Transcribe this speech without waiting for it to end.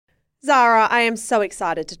Zara, I am so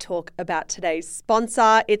excited to talk about today's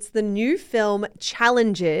sponsor. It's the new film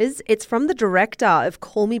Challenges. It's from the director of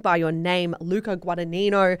Call Me By Your Name, Luca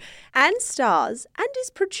Guadagnino, and stars and is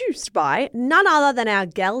produced by none other than our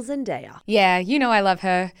gal Zendaya. Yeah, you know I love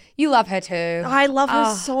her. You love her too. I love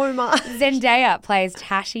her so much. Zendaya plays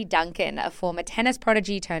Tashi Duncan, a former tennis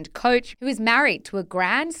prodigy turned coach who is married to a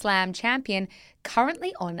Grand Slam champion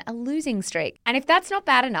currently on a losing streak. And if that's not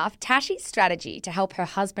bad enough, Tashi's strategy to help her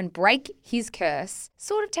husband break his curse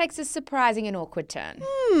sort of takes a surprising and awkward turn.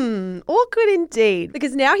 Awkward indeed,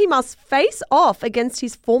 because now he must face off against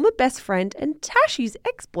his former best friend and Tashi's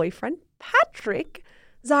ex-boyfriend, Patrick.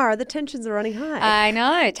 Zara, the tensions are running high. I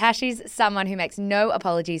know. Tashi's someone who makes no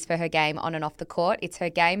apologies for her game on and off the court. It's her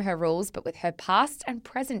game, her rules, but with her past and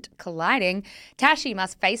present colliding, Tashi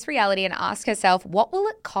must face reality and ask herself, what will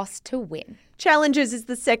it cost to win? Challenges is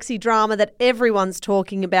the sexy drama that everyone's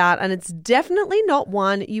talking about, and it's definitely not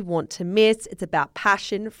one you want to miss. It's about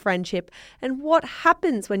passion, friendship, and what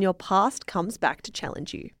happens when your past comes back to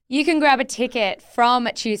challenge you. You can grab a ticket from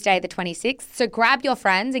Tuesday the 26th, so grab your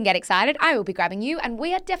friends and get excited. I will be grabbing you, and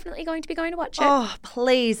we are definitely going to be going to watch it. Oh,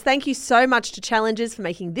 please. Thank you so much to Challenges for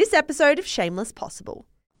making this episode of Shameless possible.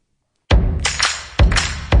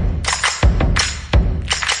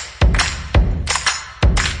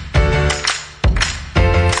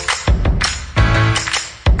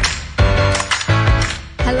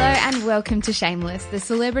 And welcome to Shameless, the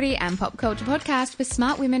celebrity and pop culture podcast for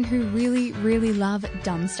smart women who really, really love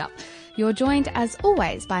dumb stuff. You're joined, as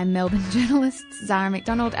always, by Melbourne journalists Zara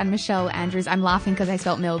McDonald and Michelle Andrews. I'm laughing because I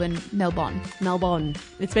spelt Melbourne.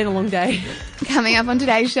 It's been a long day. Coming up on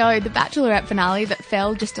today's show, the Bachelorette finale that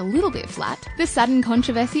fell just a little bit flat, the sudden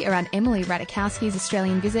controversy around Emily Ratajkowski's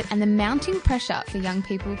Australian visit, and the mounting pressure for young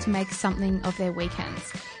people to make something of their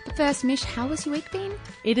weekends. But first, Mish, how was your week been?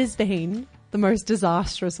 It has been the most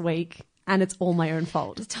disastrous week, and it's all my own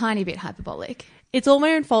fault. It's a tiny bit hyperbolic. It's all my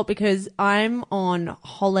own fault because I'm on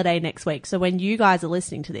holiday next week. So when you guys are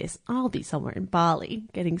listening to this, I'll be somewhere in Bali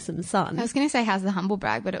getting some sun. I was going to say, how's the humble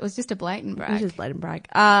brag, but it was just a blatant brag. It was just blatant brag.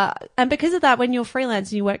 And because of that, when you're freelance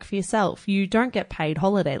and you work for yourself, you don't get paid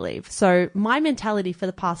holiday leave. So my mentality for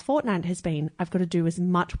the past fortnight has been, I've got to do as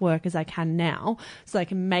much work as I can now so I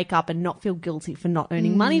can make up and not feel guilty for not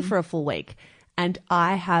earning money for a full week. And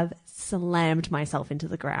I have slammed myself into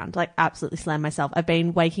the ground, like absolutely slammed myself. I've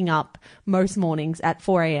been waking up most mornings at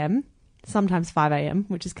 4 a.m., sometimes 5 a.m.,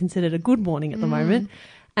 which is considered a good morning at the moment.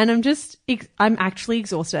 And I'm actually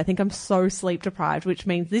exhausted. I think I'm so sleep deprived, which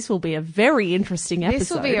means this will be a very interesting episode.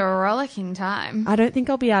 This will be a rollicking time. I don't think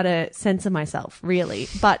I'll be able to censor myself, really.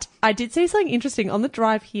 But I did see something interesting on the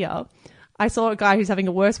drive here. I saw a guy who's having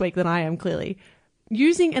a worse week than I am, clearly,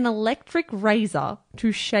 using an electric razor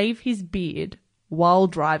to shave his beard while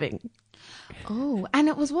driving. Oh, and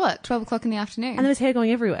it was what, 12 o'clock in the afternoon? And there was hair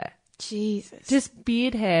going everywhere. Jesus. Just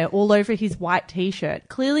beard hair all over his white T-shirt,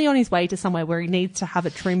 clearly on his way to somewhere where he needs to have a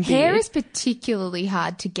trim beard. Hair is particularly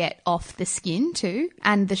hard to get off the skin too,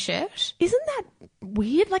 and the shirt. Isn't that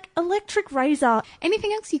weird? Like electric razor.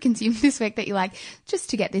 Anything else you consumed this week that you like, just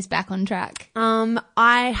to get this back on track?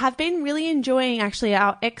 I have been really enjoying, actually,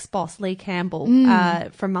 our ex-boss, Lee Campbell,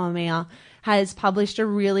 from Mamma Mia, has published a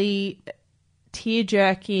really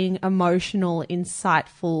tear-jerking, emotional,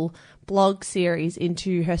 insightful blog series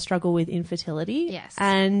into her struggle with infertility. Yes.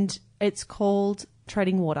 And it's called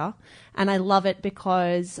Treading Water. And I love it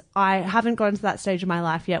because I haven't gotten to that stage of my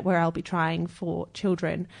life yet where I'll be trying for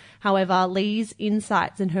children. However, Lee's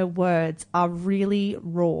insights and her words are really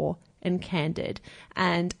raw and candid.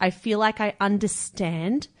 And I feel like I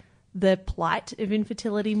understand the plight of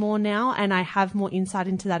infertility more now, and I have more insight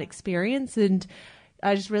into that experience. And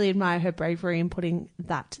I just really admire her bravery in putting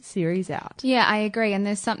that series out. Yeah, I agree. And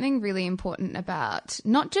there's something really important about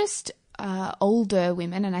not just older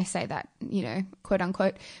women, and I say that, you know, quote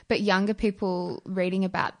unquote, but younger people reading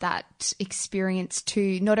about that experience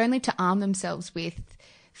too, not only to arm themselves with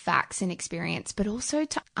facts and experience, but also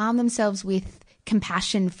to arm themselves with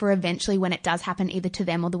compassion for eventually when it does happen either to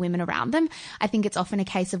them or the women around them. I think it's often a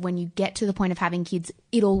case of when you get to the point of having kids,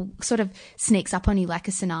 it all sort of sneaks up on you like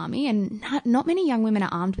a tsunami, and not many young women are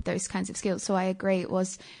armed with those kinds of skills. So I agree, it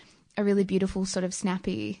was a really beautiful sort of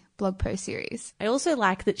snappy blog post series. I also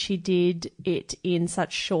like that she did it in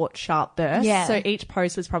such short, sharp bursts. Yeah. So each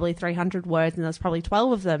post was probably 300 words and there's probably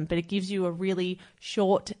 12 of them, but it gives you a really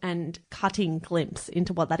short and cutting glimpse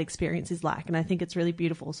into what that experience is like. And I think it's really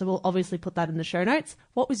beautiful. So we'll obviously put that in the show notes.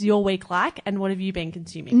 What was your week like and what have you been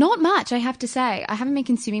consuming? Not much, I have to say. I haven't been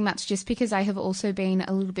consuming much just because I have also been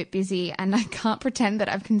a little bit busy and I can't pretend that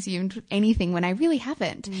I've consumed anything when I really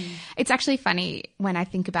haven't. It's actually funny when I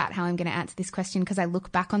think about how I'm going to answer this question because I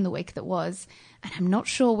look back on the the week that was, and I'm not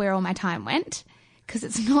sure where all my time went because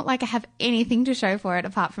it's not like I have anything to show for it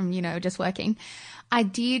apart from, just working. I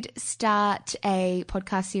did start a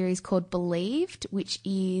podcast series called Believed, which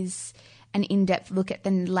is an in-depth look at the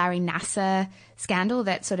Larry Nassar scandal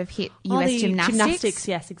that sort of hit US gymnastics.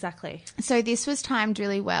 Yes, exactly. So this was timed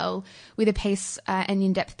really well with a piece, an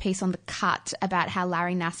in-depth piece on The Cut about how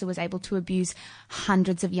Larry Nassar was able to abuse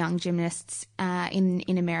hundreds of young gymnasts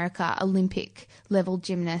in America, Olympic-level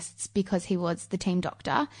gymnasts, because he was the team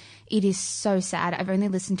doctor. It is so sad. I've only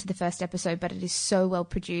listened to the first episode, but it is so well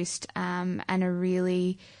produced and a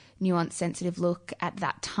really nuanced, sensitive look at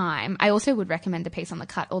that time. I also would recommend the piece on The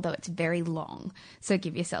Cut, although it's very long, so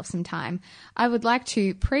give yourself some time. I would like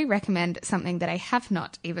to pre-recommend something that I have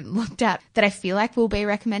not even looked at that I feel like we'll be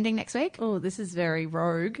recommending next week. Oh, this is very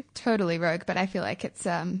rogue. Totally rogue, but I feel like it's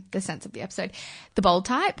the sense of the episode. The Bold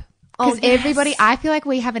Type. Oh, Because everybody, I feel like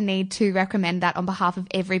we have a need to recommend that on behalf of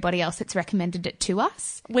everybody else that's recommended it to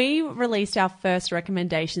us. We released our first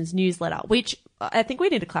recommendations newsletter, which I think we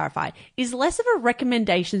need to clarify is less of a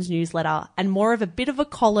recommendations newsletter and more of a bit of a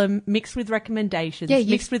column mixed with recommendations,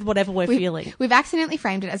 mixed with whatever we're feeling. We've accidentally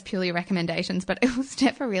framed it as purely recommendations, but it was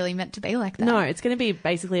never really meant to be like that. No, it's going to be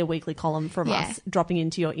basically a weekly column from us dropping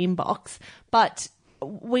into your inbox. But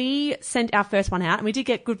we sent our first one out and we did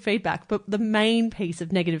get good feedback, but the main piece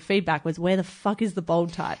of negative feedback was where the fuck is the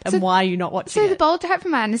Bold Type and why are you not watching it? So the Bold Type, from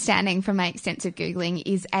my understanding, from my extensive Googling,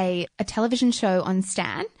 is a television show on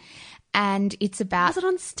Stan. And it's about... Was it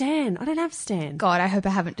on Stan? I don't have Stan. God, I hope I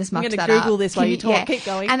haven't just mucked that up. I'm going to Google this while you talk. Yeah. Keep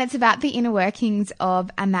going. And it's about the inner workings of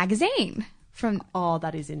a magazine. Oh,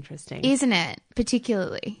 that is interesting. Isn't it?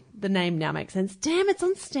 Particularly. The name now makes sense. Damn, it's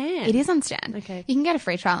on Stan. It is on Stan. Okay. You can get a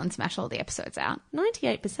free trial and smash all the episodes out.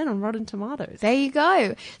 98% on Rotten Tomatoes. There you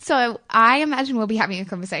go. So I imagine we'll be having a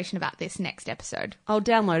conversation about this next episode. I'll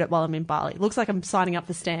download it while I'm in Bali. Looks like I'm signing up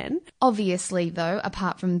for Stan. Obviously, though,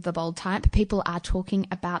 apart from the Bold Type, people are talking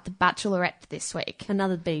about The Bachelorette this week.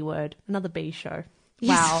 Another B word. Another B show.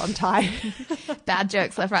 Yes. Wow, I'm tired. Bad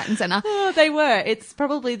jokes left, right and centre. Oh, they were. It's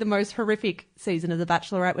probably the most horrific season of The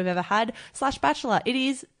Bachelorette we've ever had, / Bachelor.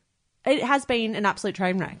 It has been an absolute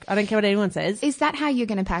train wreck. I don't care what anyone says. Is that how you're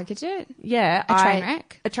going to package it? Yeah. A train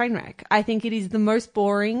wreck? A train wreck. I think it is the most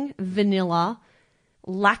boring, vanilla,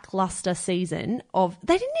 lackluster season of...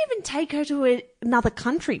 They didn't even take her to another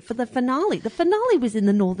country for the finale. The finale was in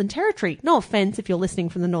the Northern Territory. No offence if you're listening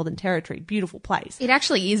from the Northern Territory. Beautiful place. It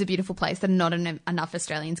actually is a beautiful place that not enough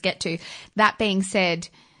Australians get to. That being said...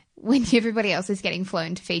 When everybody else is getting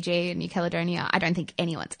flown to Fiji and New Caledonia, I don't think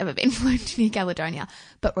anyone's ever been flown to New Caledonia.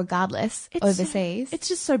 But regardless, overseas. It's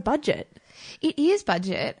just so budget. It is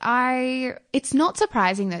budget. It's not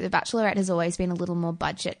surprising that The Bachelorette has always been a little more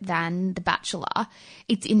budget than The Bachelor.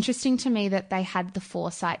 It's interesting to me that they had the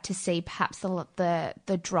foresight to see perhaps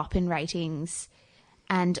the drop in ratings,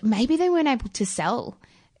 and maybe they weren't able to sell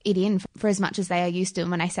it in for as much as they are used to. And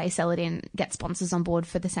when I say sell it in, get sponsors on board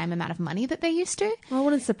for the same amount of money that they used to. Well, it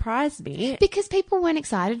wouldn't surprise me. Because people weren't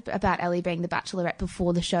excited about Ellie being the Bachelorette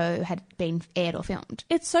before the show had been aired or filmed.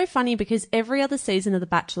 It's so funny because every other season of The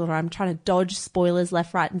Bachelor, I'm trying to dodge spoilers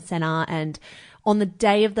left, right and centre. And on the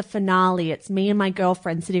day of the finale, it's me and my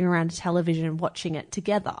girlfriend sitting around a television watching it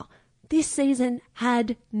together. This season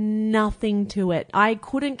had nothing to it. I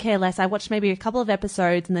couldn't care less. I watched maybe a couple of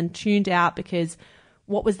episodes and then tuned out because...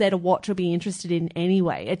 what was there to watch or be interested in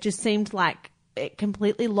anyway? It just seemed like it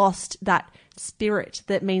completely lost that spirit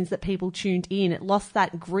that means that people tuned in. It lost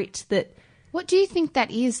that grit that... What do you think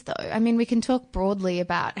that is, though? I mean, we can talk broadly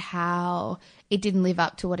about how it didn't live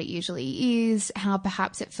up to what it usually is, how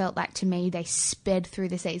perhaps it felt like, to me, they sped through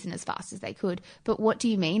the season as fast as they could. But what do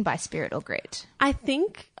you mean by spirit or grit? I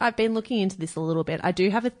think I've been looking into this a little bit. I do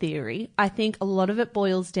have a theory. I think a lot of it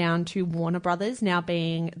boils down to Warner Brothers now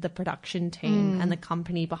being the production team and the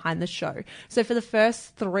company behind the show. So for the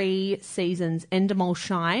first 3 seasons, Endemol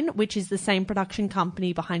Shine, which is the same production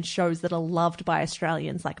company behind shows that are loved by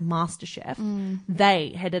Australians like MasterChef,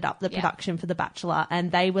 they headed up the production for The Bachelor,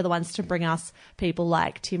 and they were the ones to bring us people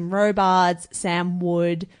like Tim Robards, Sam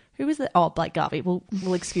Wood, who was Blake Garvey. We'll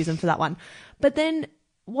excuse him for that one. But then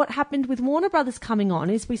what happened with Warner Brothers coming on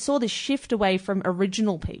is we saw this shift away from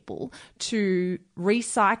original people to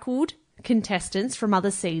recycled contestants from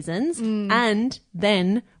other seasons, and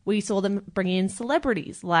then we saw them bring in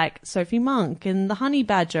celebrities like Sophie Monk and the Honey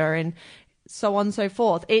Badger and so on and so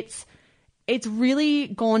forth. It's it's really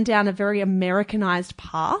gone down a very Americanized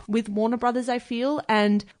path with Warner Brothers, I feel.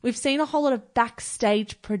 And we've seen a whole lot of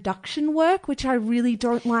backstage production work, which I really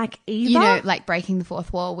don't like either. You know, like breaking the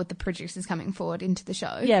fourth wall with the producers coming forward into the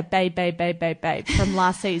show. Yeah, babe from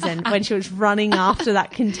last season when she was running after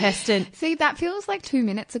that contestant. See, that feels like 2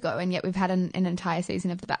 minutes ago, and yet we've had an entire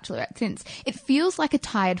season of The Bachelorette since. It feels like a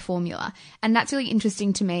tired formula, and that's really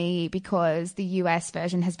interesting to me because the US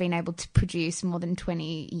version has been able to produce more than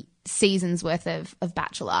 20 seasons worth of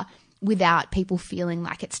Bachelor without people feeling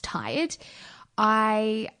like it's tired.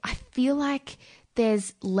 I feel like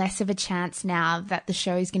there's less of a chance now that the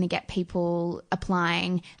show is going to get people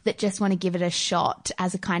applying that just want to give it a shot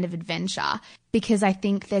as a kind of adventure, because I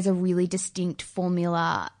think there's a really distinct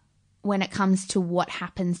formula when it comes to what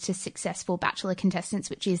happens to successful Bachelor contestants,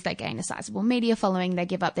 which is they gain a sizable media following, they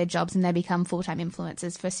give up their jobs and they become full-time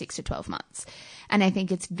influencers for 6 to 12 months. And I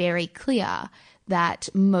think it's very clear that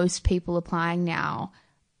most people applying now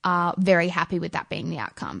are very happy with that being the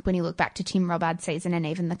outcome. When you look back to Tim Robbins' season and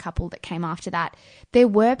even the couple that came after that, there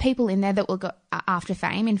were people in there that will go after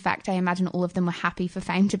fame. In fact, I imagine all of them were happy for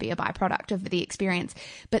fame to be a byproduct of the experience,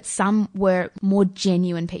 but some were more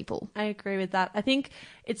genuine people. I agree with that. I think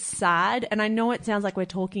it's sad, and I know it sounds like we're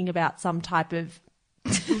talking about some type of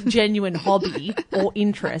genuine hobby or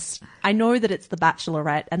interest. I know that it's The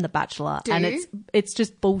Bachelorette and The Bachelor, and it's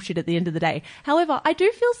just bullshit at the end of the day. However, I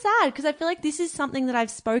do feel sad because I feel like this is something that I've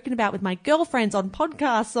spoken about with my girlfriends on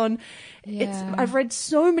podcasts. I've read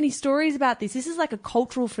so many stories about this. This is like a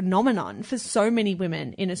cultural phenomenon for so many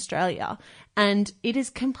women in Australia, and it has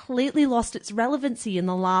completely lost its relevancy in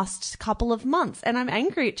the last couple of months. And I'm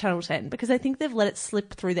angry at Channel 10 because I think they've let it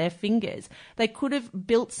slip through their fingers. They could have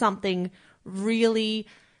built something really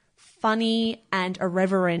funny and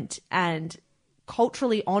irreverent and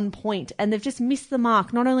culturally on point, and they've just missed the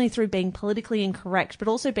mark, not only through being politically incorrect but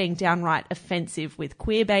also being downright offensive with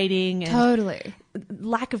queer baiting and totally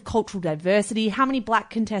lack of cultural diversity. How many black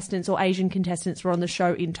contestants or Asian contestants were on the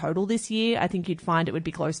show in total this year? I think you'd find it would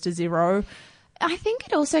be close to 0. I think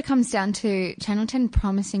it also comes down to Channel 10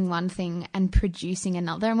 promising one thing and producing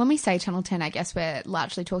another. And when we say Channel 10, I guess we're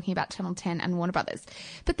largely talking about Channel 10 and Warner Brothers.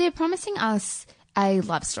 But they're promising us a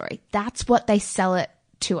love story. That's what they sell it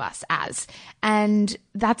to us as. And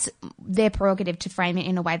that's their prerogative to frame it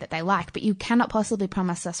in a way that they like. But you cannot possibly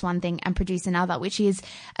promise us one thing and produce another, which is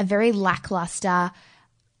a very lackluster,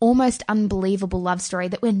 almost unbelievable love story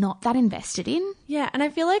that we're not that invested in. Yeah, and I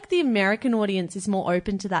feel like the American audience is more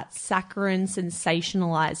open to that saccharine,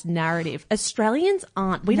 sensationalized narrative. Australians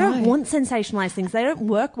aren't. We don't want sensationalized things. They don't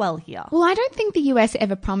work well here. Well, I don't think the US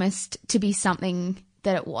ever promised to be something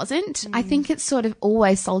that it wasn't. I think it's sort of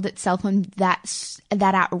always sold itself on that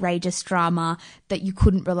outrageous drama that you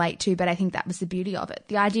couldn't relate to, but I think that was the beauty of it.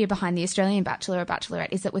 The idea behind the Australian Bachelor or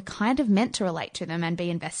Bachelorette is that we're kind of meant to relate to them and be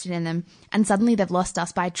invested in them, and suddenly they've lost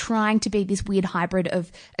us by trying to be this weird hybrid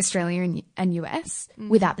of Australia and US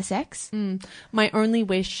without the sex. My only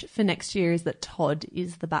wish for next year is that Todd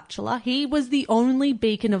is the Bachelor. He was the only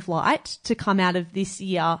beacon of light to come out of this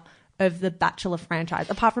year of the Bachelor franchise,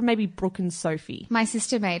 apart from maybe Brooke and Sophie. My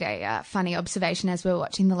sister made a funny observation as we were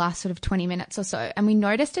watching the last sort of 20 minutes or so, and we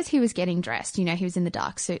noticed as he was getting dressed, you know, he was in the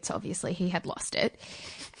dark suit, so obviously he had lost it,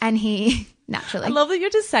 and he naturally... I love that you're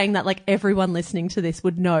just saying that like everyone listening to this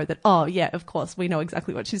would know that, oh yeah, of course, we know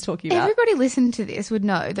exactly what she's talking about. Everybody listening to this would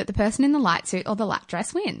know that the person in the light suit or the light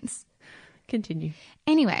dress wins. Continue.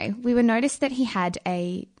 Anyway, we were noticed that he had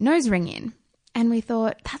a nose ring in. And we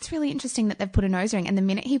thought, that's really interesting that they've put a nose ring. And the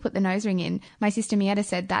minute he put the nose ring in, my sister Mietta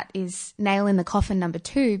said that is nail in the coffin number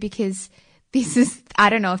 2, because this is, I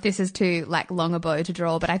don't know if this is too like long a bow to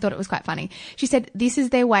draw, but I thought it was quite funny. She said this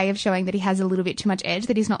is their way of showing that he has a little bit too much edge,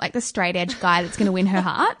 that he's not like the straight edge guy that's going to win her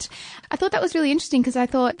heart. I thought that was really interesting because I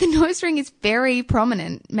thought the nose ring is very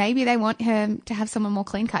prominent. Maybe they want her to have someone more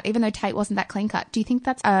clean cut, even though Tate wasn't that clean cut. Do you think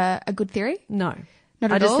that's a good theory? No.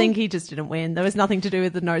 Not I at just all? think he just didn't win. There was nothing to do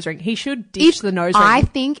with the nose ring. He should ditch the nose ring. I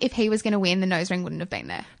think if he was going to win, the nose ring wouldn't have been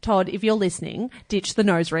there. Todd, if you're listening, ditch the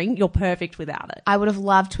nose ring. You're perfect without it. I would have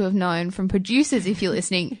loved to have known from producers, if you're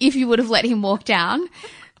listening, if you would have let him walk down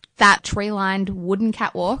that tree-lined wooden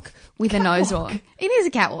catwalk with a nose ring. It is a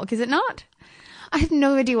catwalk, is it not? I have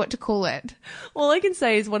no idea what to call it. All I can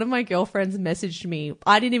say is one of my girlfriends messaged me.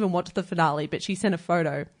 I didn't even watch the finale, but she sent a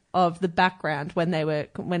photo of the background when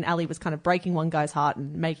Ali was kind of breaking one guy's heart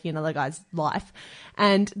and making another guy's life.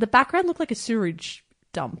 And the background looked like a sewage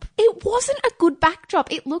dump. It wasn't a good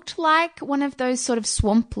backdrop. It looked like one of those sort of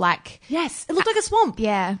swamp-like... Yes, it looked like a swamp.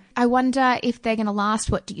 Yeah. I wonder if they're going to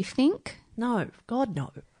last. What do you think? No. God,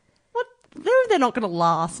 no. What? They're not going to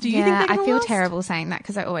last. Do you think they're going to last? I feel terrible saying that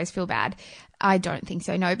because I always feel bad. I don't think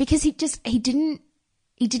so, no, because he didn't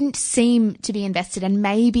seem to be invested, and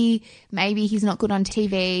maybe he's not good on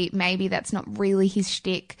TV, maybe that's not really his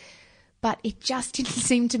shtick, but it just didn't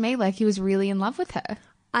seem to me like he was really in love with her.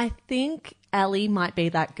 I think Ellie might be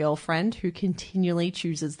that girlfriend who continually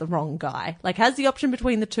chooses the wrong guy. Like, has the option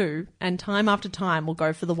between the two, and time after time will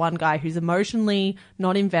go for the one guy who's emotionally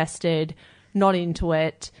not invested, not into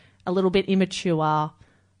it, a little bit immature,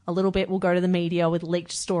 a little bit will go to the media with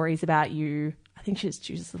leaked stories about you. I think she just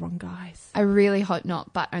chooses the wrong guys. I really hope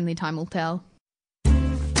not, but only time will tell.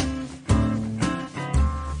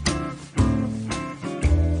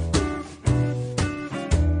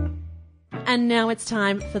 And now it's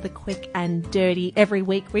time for the quick and dirty. Every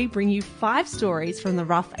week we bring you 5 stories from the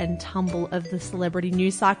rough and tumble of the celebrity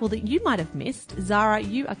news cycle that you might have missed. Zara,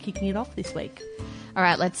 you are kicking it off this week. All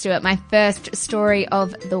right, let's do it. My first story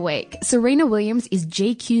of the week. Serena Williams is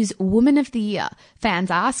GQ's Woman of the Year.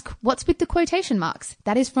 Fans ask, what's with the quotation marks?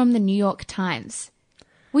 That is from the New York Times.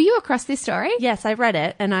 Were you across this story? Yes, I read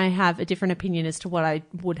it, and I have a different opinion as to what I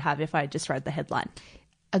would have if I just read the headline.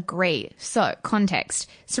 Agree. So, context.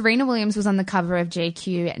 Serena Williams was on the cover of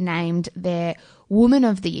GQ, named their Woman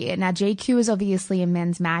of the Year. Now, GQ is obviously a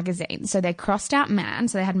men's magazine, so they crossed out man.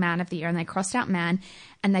 So they had Man of the Year, and they crossed out man,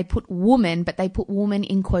 and they put woman, but they put woman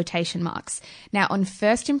in quotation marks. Now, on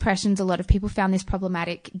first impressions, a lot of people found this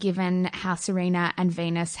problematic, given how Serena and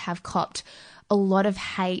Venus have copped a lot of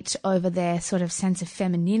hate over their sort of sense of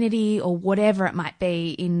femininity or whatever it might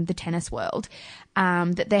be in the tennis world.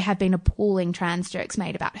 That there have been appalling trans jokes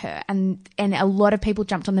made about her. And a lot of people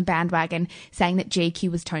jumped on the bandwagon saying that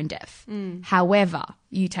GQ was tone deaf. However,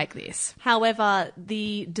 you take this. However,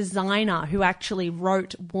 the designer who actually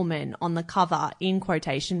wrote woman on the cover in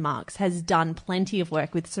quotation marks has done plenty of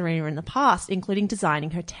work with Serena in the past, including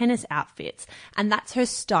designing her tennis outfits. And that's her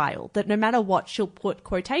style, that no matter what, she'll put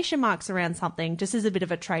quotation marks around something just as a bit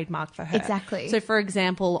of a trademark for her. Exactly. So, for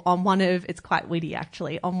example, on one of, it's quite witty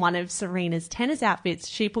actually, on one of Serena's tennis outfits,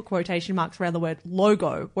 she put quotation marks around the word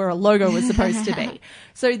logo, where a logo was supposed to be.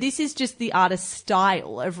 So this is just the artist's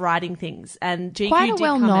style of writing things. And GQ quite a did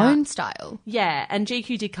well-known style. Yeah, and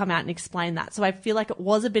GQ did come out and explain that. So I feel like it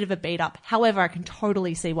was a bit of a beat up. However, I can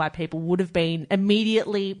totally see why people would have been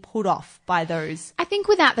immediately put off by those. I think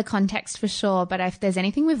without the context for sure, but if there's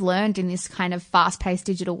anything we've learned in this kind of fast-paced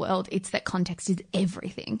digital world, it's that context is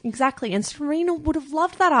everything. Exactly, and Serena would have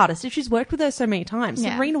loved that artist if she's worked with her so many times.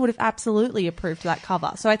 Yeah. Serena would have absolutely approved that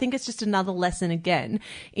cover. So I think it's just another lesson again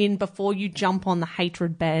in before you jump on the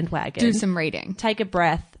hatred bandwagon. Do some reading. Take a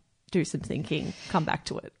breath. Do some thinking, come back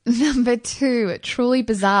to it. Number 2, truly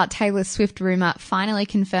bizarre Taylor Swift rumour finally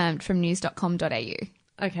confirmed from news.com.au. Okay,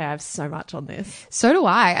 I have so much on this. So do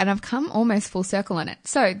I, and I've come almost full circle on it.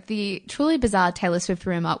 So the truly bizarre Taylor Swift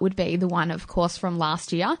rumour would be the one, of course, from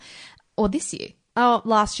last year or this year. Oh,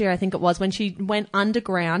 last year I think it was, when she went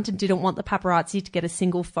underground and didn't want the paparazzi to get a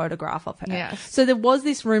single photograph of her. Yes. So there was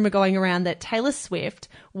this rumour going around that Taylor Swift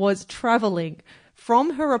was travelling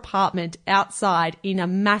from her apartment outside in a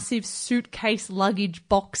massive suitcase luggage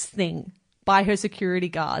box thing by her security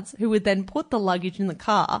guards, who would then put the luggage in the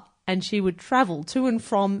car and she would travel to and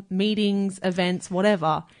from meetings, events,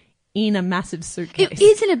 whatever, in a massive suitcase. It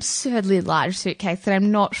is an absurdly large suitcase that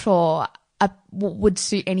I'm not sure would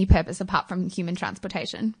suit any purpose apart from human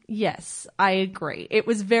transportation. Yes, I agree. It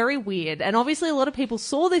was very weird. And obviously a lot of people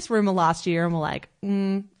saw this rumour last year and were like,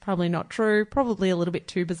 probably not true, probably a little bit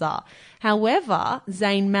too bizarre. However,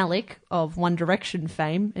 Zayn Malik of One Direction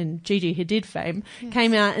fame and Gigi Hadid fame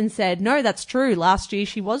came out and said, no, that's true. Last year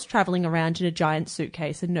she was travelling around in a giant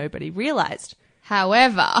suitcase and nobody realised.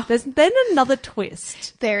 However, there's then another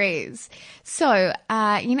twist. There is. So,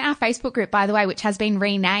 in our Facebook group, by the way, which has been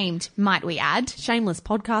renamed, might we add? Shameless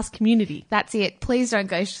Podcast Community. That's it. Please don't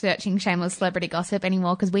go searching Shameless Celebrity Gossip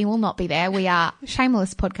anymore because we will not be there. We are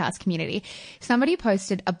Shameless Podcast Community. Somebody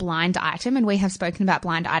posted a blind item, and we have spoken about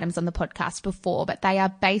blind items on the podcast before, but they are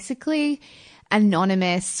basically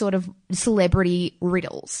anonymous sort of celebrity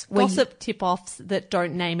riddles. Gossip tip-offs that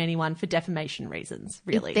don't name anyone for defamation reasons,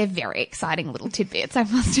 really. They're very exciting little tidbits, I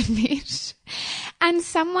must admit.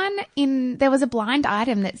 And there was a blind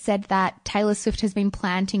item that said that Taylor Swift has been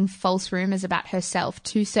planting false rumours about herself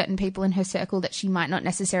to certain people in her circle that she might not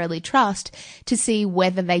necessarily trust to see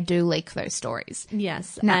whether they do leak those stories.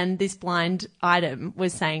 Yes, and this blind item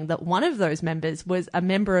was saying that one of those members was a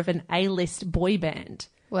member of an A-list boy band.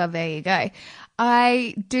 Well, there you go.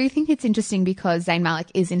 I do think it's interesting because Zayn Malik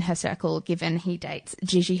is in her circle, given he dates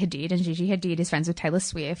Gigi Hadid, and Gigi Hadid is friends with Taylor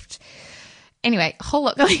Swift. Anyway, a whole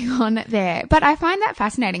lot going on there. But I find that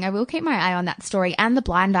fascinating. I will keep my eye on that story and the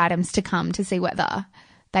blind items to come to see whether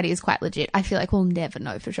that is quite legit. I feel like we'll never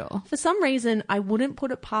know for sure. For some reason, I wouldn't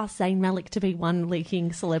put it past Zayn Malik to be one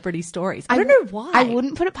leaking celebrity stories. I don't know why. I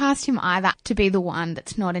wouldn't put it past him either to be the one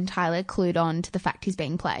that's not entirely clued on to the fact he's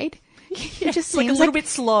being played. It just like seems a little bit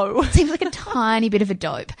slow. Seems like a tiny bit of a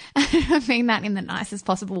dope. I mean that in the nicest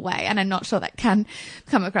possible way, and I'm not sure that can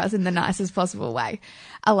come across in the nicest possible way.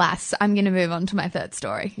 Alas, I'm going to move on to my third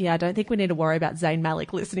story. Yeah, I don't think we need to worry about Zayn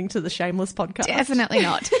Malik listening to the Shameless podcast. Definitely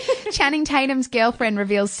not. Channing Tatum's girlfriend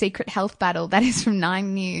reveals secret health battle. That is from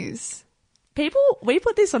 9 News. We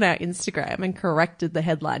put this on our Instagram and corrected the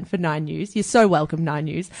headline for 9 News. You're so welcome, 9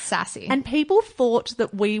 News. Sassy. And people thought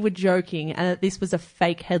that we were joking and that this was a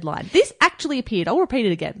fake headline. This actually appeared. I'll repeat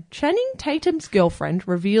it again. Channing Tatum's girlfriend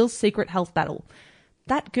reveals secret health battle.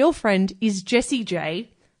 That girlfriend is Jessie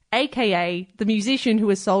J, a.k.a. the musician who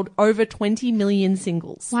has sold over 20 million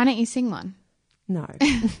singles. Why don't you sing one? No.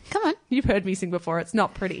 Come on. You've heard me sing before. It's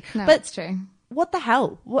not pretty. No, but it's true. What the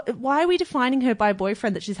hell? Why are we defining her by a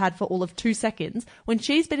boyfriend that she's had for all of 2 seconds when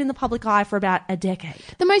she's been in the public eye for about a decade?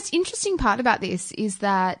 The most interesting part about this is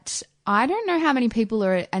that I don't know how many people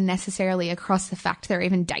are necessarily across the fact they're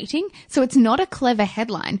even dating. So it's not a clever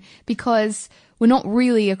headline because we're not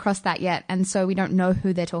really across that yet. And so we don't know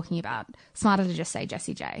who they're talking about. Smarter to just say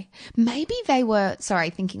Jessie J. Maybe they were,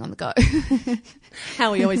 thinking on the go.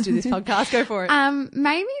 How we always do this podcast. Go for it.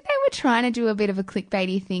 Maybe they were trying to do a bit of a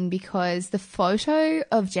clickbaity thing because the photo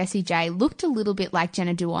of Jessie J looked a little bit like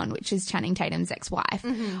Jenna Dewan, which is Channing Tatum's ex-wife.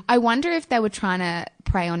 Mm-hmm. I wonder if they were trying to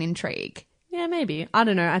prey on intrigue. Yeah, maybe. I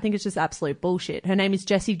don't know. I think it's just absolute bullshit. Her name is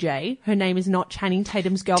Jessie J. Her name is not Channing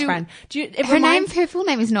Tatum's girlfriend. Her full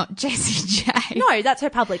name is not Jessie J. No, that's her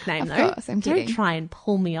public name, though. Of course, I'm kidding. Don't try and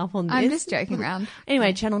pull me up on this. I'm just joking around.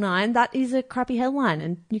 Anyway, Channel 9, that is a crappy headline,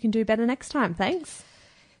 and you can do better next time. Thanks.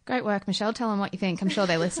 Great work, Michelle. Tell them what you think. I'm sure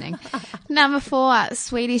they're listening. Number 4,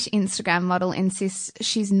 Swedish Instagram model insists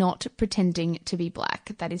she's not pretending to be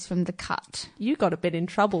black. That is from The Cut. You got a bit in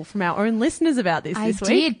trouble from our own listeners about this week. I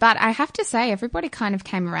did, but I have to say everybody kind of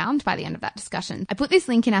came around by the end of that discussion. I put this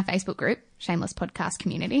link in our Facebook group, Shameless Podcast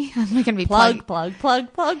Community. We're going to be plug.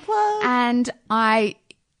 And I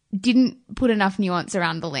didn't put enough nuance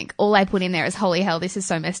around the link. All I put in there is, holy hell, this is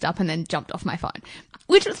so messed up, and then jumped off my phone,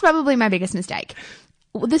 which was probably my biggest mistake.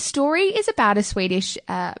 The story is about a Swedish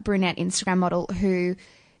brunette Instagram model who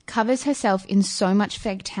covers herself in so much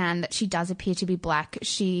fake tan that she does appear to be black.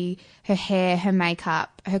 Her hair, her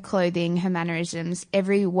makeup, her clothing, her mannerisms,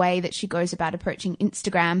 every way that she goes about approaching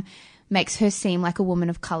Instagram makes her seem like a woman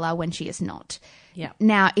of colour when she is not. Yeah.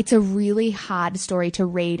 Now, it's a really hard story to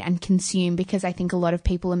read and consume because I think a lot of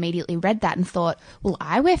people immediately read that and thought, well,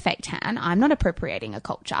 I wear fake tan. I'm not appropriating a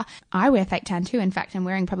culture. I wear fake tan too. In fact, I'm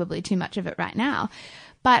wearing probably too much of it right now.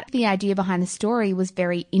 But the idea behind the story was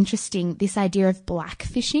very interesting. This idea of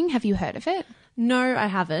blackfishing. Have you heard of it? No, I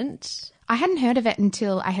haven't. I hadn't heard of it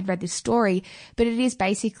until I had read this story, but it is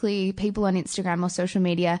basically people on Instagram or social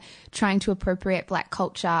media trying to appropriate black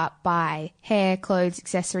culture by hair, clothes,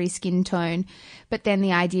 accessories, skin tone. But then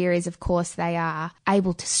the idea is, of course, they are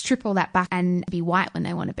able to strip all that back and be white when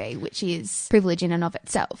they want to be, which is privilege in and of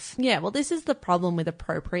itself. Yeah, well, this is the problem with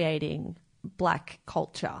appropriating black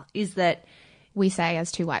culture, is that we say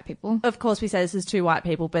as 2 white people. Of course we say this as 2 white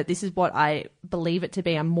people, but this is what I believe it to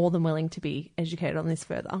be. I'm more than willing to be educated on this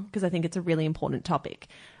further because I think it's a really important topic.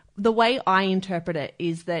 The way I interpret it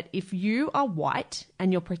is that if you are white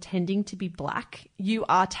and you're pretending to be black, you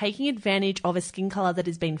are taking advantage of a skin color that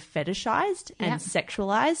has been fetishized and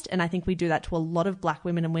sexualized. And I think we do that to a lot of black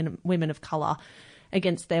women and women of color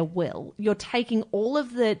against their will. You're taking all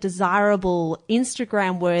of the desirable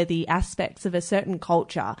Instagram-worthy aspects of a certain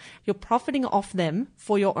culture. You're profiting off them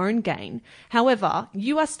for your own gain. However,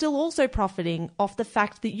 you are still also profiting off the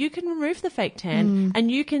fact that you can remove the fake tan and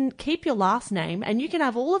you can keep your last name and you can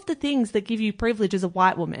have all of the things that give you privilege as a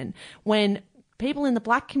white woman when people in the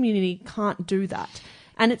black community can't do that.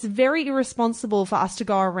 And it's very irresponsible for us to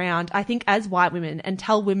go around, I think, as white women and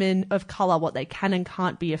tell women of colour what they can and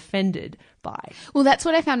can't be offended by. Well, that's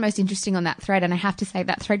what I found most interesting on that thread. And I have to say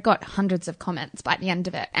that thread got hundreds of comments by the end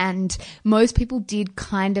of it. And most people did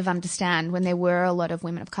kind of understand when there were a lot of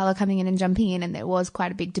women of colour coming in and jumping in and there was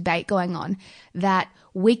quite a big debate going on that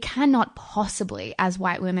we cannot possibly, as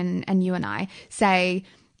white women and you and I, say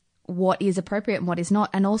what is appropriate and what is not.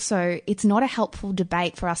 And also, it's not a helpful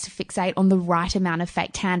debate for us to fixate on the right amount of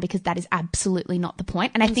fake tan because that is absolutely not the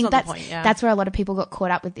point. And I think that's where a lot of people got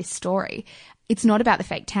caught up with this story. It's not about the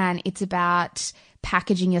fake tan. It's about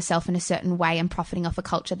packaging yourself in a certain way and profiting off a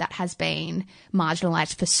culture that has been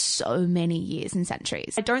marginalized for so many years and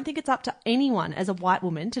centuries. I don't think it's up to anyone as a white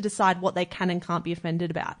woman to decide what they can and can't be offended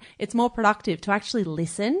about. It's more productive to actually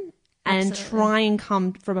listen and Absolutely. try and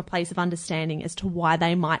come from a place of understanding as to why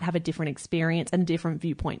they might have a different experience and different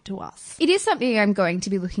viewpoint to us. It is something I'm going to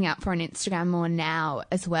be looking out for on Instagram more now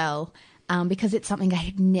as well, because it's something I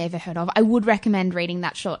had never heard of. I would recommend reading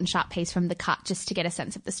that short and sharp piece from The Cut just to get a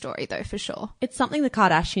sense of the story, though, for sure. It's something the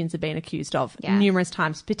Kardashians have been accused of numerous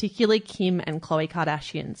times, particularly Kim and Khloe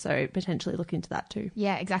Kardashian, so potentially look into that too.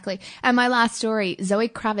 Yeah, exactly. And my last story, Zoe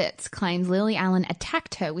Kravitz claims Lily Allen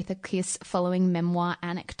attacked her with a kiss following memoir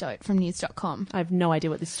anecdote from news.com. I have no idea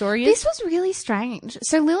what this story is. This was really strange.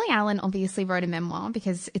 So Lily Allen obviously wrote a memoir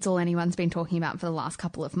because it's all anyone's been talking about for the last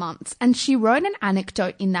couple of months. And she wrote an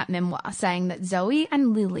anecdote in that memoir saying that Zoe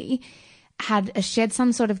and Lily had shared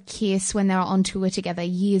some sort of kiss when they were on tour together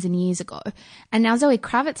years and years ago. And now Zoe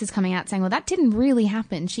Kravitz is coming out saying, well, that didn't really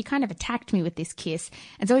happen. She kind of attacked me with this kiss.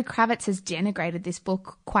 And Zoe Kravitz has denigrated this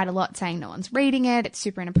book quite a lot, saying no one's reading it. It's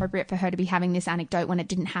super inappropriate for her to be having this anecdote when it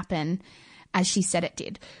didn't happen as she said it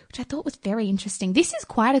did, which I thought was very interesting. This is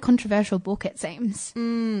quite a controversial book, it seems.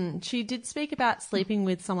 She did speak about sleeping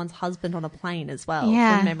with someone's husband on a plane as well,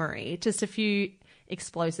 Yeah. from memory. Just a few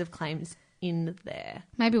explosive claims in there.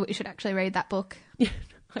 Maybe we should actually read that book.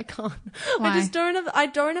 I can't. Why? I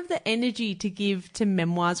don't have the energy to give to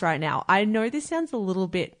memoirs right now. I know this sounds a little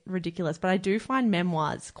bit ridiculous, but I do find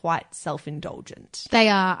memoirs quite self-indulgent. They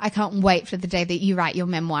are. I can't wait for the day that you write your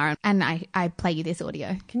memoir and I play you this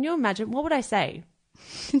audio. Can you imagine? What would I say?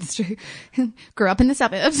 It's true. Grew up in the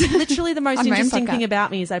suburbs. Literally the most On my own interesting podcast. thing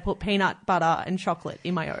about me is I put peanut butter and chocolate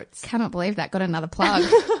in my oats. Cannot believe that got another plug.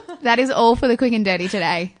 That is all for the quick and dirty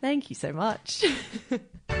today. Thank you so much.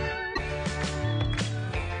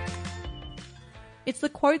 It's the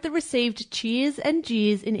quote that received cheers and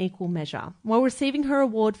jeers in equal measure. While receiving her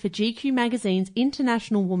award for GQ magazine's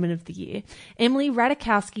International Woman of the Year, Emily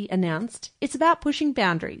Ratajkowski announced, "It's about pushing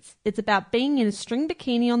boundaries. It's about being in a string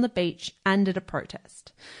bikini on the beach and at a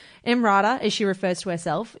protest." Emrata, as she refers to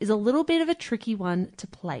herself, is a little bit of a tricky one to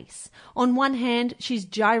place. On one hand, she's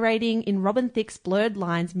gyrating in Robin Thicke's Blurred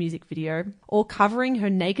Lines music video, or covering her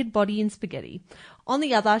naked body in spaghetti. On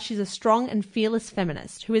the other, she's a strong and fearless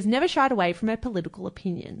feminist who has never shied away from her political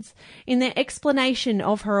opinions. In their explanation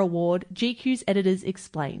of her award, GQ's editors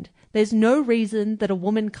explained, "There's no reason that a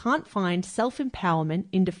woman can't find self-empowerment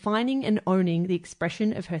in defining and owning the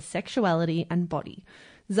expression of her sexuality and body."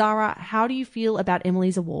 Zara, how do you feel about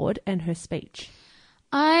Emily's award and her speech?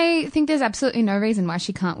 I think there's absolutely no reason why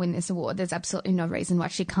she can't win this award. There's absolutely no reason why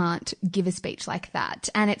she can't give a speech like that.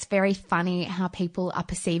 And it's very funny how people are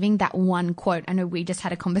perceiving that one quote. I know we just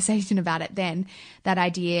had a conversation about it then, that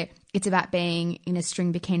idea, it's about being in a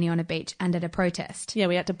string bikini on a beach and at a protest. Yeah,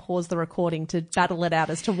 we had to pause the recording to battle it out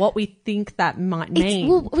as to what we think that might mean.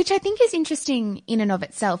 Well, which I think is interesting in and of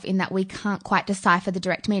itself, in that we can't quite decipher the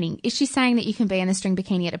direct meaning. Is she saying that you can be in a string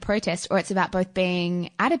bikini at a protest, or it's about both being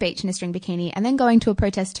at a beach in a string bikini and then going to a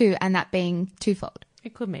protest too, and that being twofold?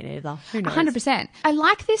 It could mean either. Who knows? 100%. I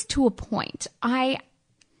like this to a point. I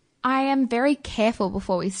am very careful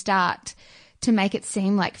before we start to make it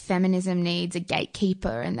seem like feminism needs a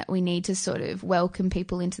gatekeeper and that we need to sort of welcome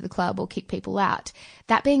people into the club or kick people out.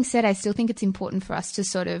 That being said, I still think it's important for us to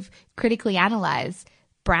sort of critically analyze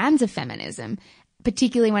brands of feminism,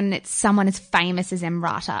 particularly when it's someone as famous as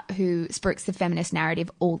Emrata, who spooks the feminist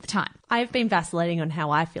narrative all the time. I've been vacillating on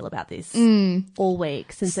how I feel about this all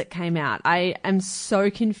week since it came out. I am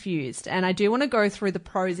so confused, and I do want to go through the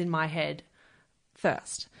pros in my head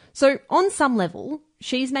first. So on some level,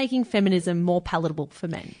 she's making feminism more palatable for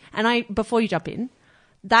men. And before you jump in,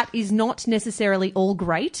 that is not necessarily all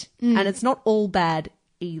great, and it's not all bad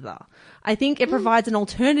either. I think it provides an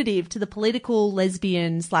alternative to the political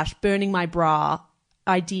lesbian / burning my bra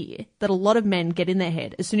idea that a lot of men get in their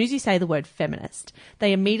head. As soon as you say the word feminist,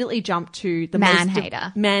 they immediately jump to the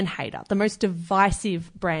Man-hater. Man-hater, the most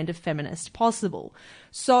divisive brand of feminist possible.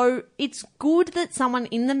 So it's good that someone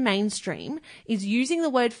in the mainstream is using the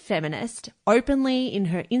word feminist openly in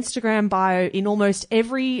her Instagram bio, in almost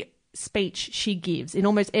every speech she gives, in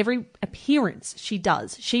almost every appearance she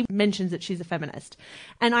does. She mentions that she's a feminist.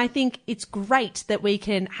 And I think it's great that we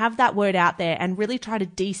can have that word out there and really try to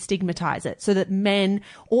destigmatize it so that men,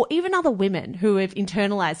 or even other women who have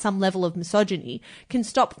internalized some level of misogyny, can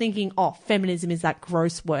stop thinking, oh, feminism is that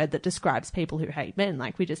gross word that describes people who hate men,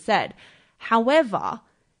 like we just said. However,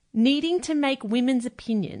 needing to make women's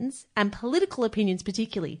opinions, and political opinions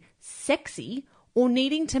particularly, sexy, or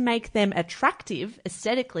needing to make them attractive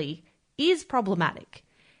aesthetically is problematic.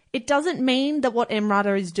 It doesn't mean that what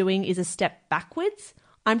Emrata is doing is a step backwards.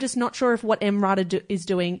 I'm just not sure if what Emrata is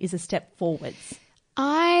doing is a step forwards.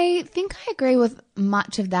 I think I agree with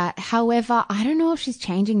much of that. However, I don't know if she's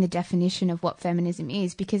changing the definition of what feminism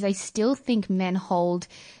is, because I still think men hold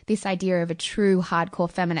this idea of a true hardcore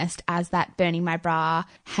feminist as that burning my bra,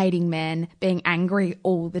 hating men, being angry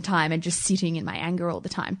all the time and just sitting in my anger all the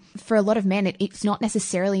time. For a lot of men, it's not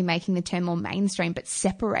necessarily making the term more mainstream, but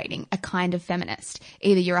separating a kind of feminist.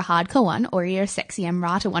 Either you're a hardcore one or you're a sexy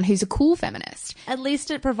Emrata one who's a cool feminist. At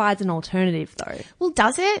least it provides an alternative, though. Well,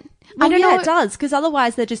 does it? Well, I don't know. It does, because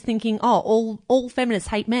otherwise they're just thinking, oh, all feminists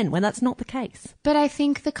hate men, when that's not the case. But I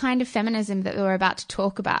think the kind of feminism that we're about to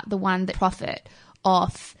talk about, the one that profit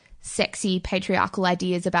off sexy patriarchal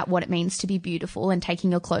ideas about what it means to be beautiful and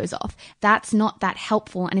taking your clothes off, that's not that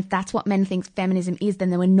helpful. And if that's what men think feminism is,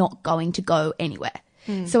 then we're not going to go anywhere.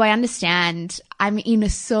 So I understand, I'm in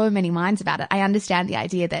so many minds about it. I understand the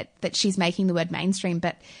idea that she's making the word mainstream,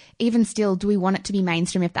 but even still, do we want it to be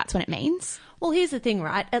mainstream if that's what it means? Well, here's the thing,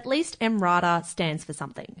 right? At least Emrata stands for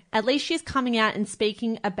something. At least she's coming out and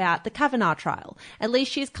speaking about the Kavanaugh trial. At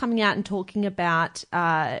least she's coming out and talking about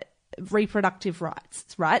reproductive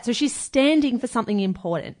rights, right? So she's standing for something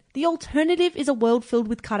important. The alternative is a world filled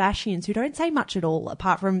with Kardashians who don't say much at all,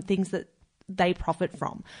 apart from things that they profit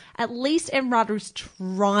from. At least Emrata is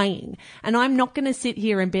trying. And I'm not going to sit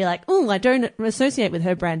here and be like, oh, I don't associate with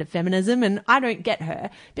her brand of feminism and I don't get her.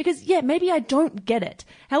 Because, yeah, maybe I don't get it.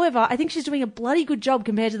 However, I think she's doing a bloody good job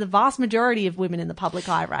compared to the vast majority of women in the public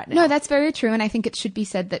eye right now. No, that's very true. And I think it should be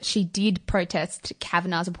said that she did protest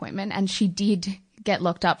Kavanaugh's appointment and she did get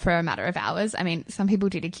locked up for a matter of hours. I mean, some people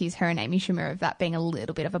did accuse her and Amy Schumer of that being a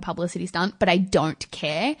little bit of a publicity stunt, but I don't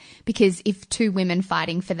care, because if two women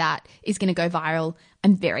fighting for that is going to go viral,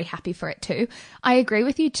 I'm very happy for it too. I agree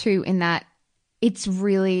with you too in that it's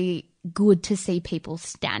really good to see people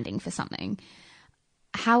standing for something.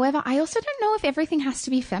 However, I also don't know if everything has to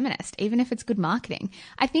be feminist, even if it's good marketing.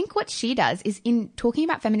 I think what she does is, in talking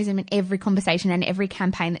about feminism in every conversation and every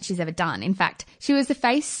campaign that she's ever done. In fact, she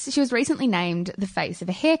was recently named the face of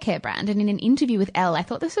a hair care brand. And in an interview with Elle, I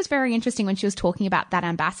thought this was very interesting when she was talking about that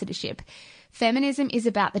ambassadorship. Feminism is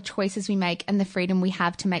about the choices we make and the freedom we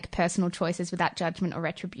have to make personal choices without judgment or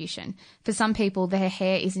retribution. For some people, their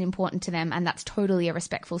hair isn't important to them, and that's totally a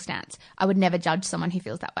respectful stance. I would never judge someone who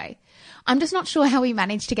feels that way. I'm just not sure how we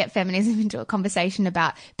managed to get feminism into a conversation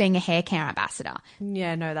about being a hair care ambassador.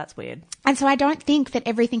 Yeah, no, that's weird. And so I don't think that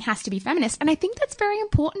everything has to be feminist. And I think that's very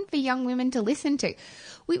important for young women to listen to.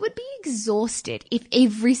 We would be exhausted if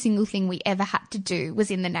every single thing we ever had to do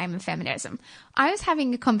was in the name of feminism. I was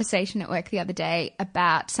having a conversation at work the other day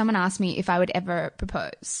about, someone asked me if I would ever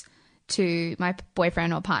propose to my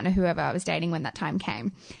boyfriend or partner, whoever I was dating when that time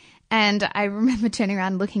came. And I remember turning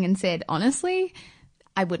around, looking and said, honestly,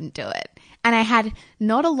 I wouldn't do it. And I had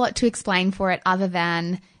not a lot to explain for it other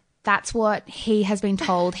than that's what he has been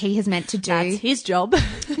told he has meant to do. That's his job.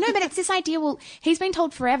 No, but it's this idea, well, he's been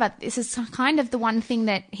told forever this is kind of the one thing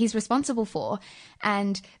that he's responsible for,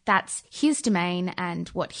 and that's his domain and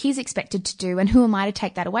what he's expected to do, and who am I to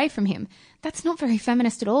take that away from him? That's not very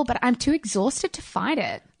feminist at all, but I'm too exhausted to fight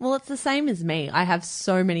it. Well, it's the same as me. I have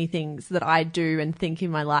so many things that I do and think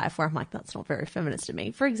in my life where I'm like, that's not very feminist to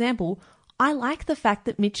me. For example, I like the fact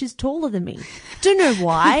that Mitch is taller than me. Don't know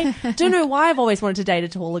why. Don't know why I've always wanted to date a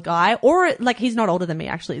taller guy. Or, like, he's not older than me,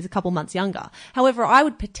 actually. He's a couple months younger. However, I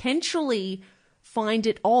would potentially find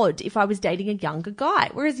it odd if I was dating a younger guy,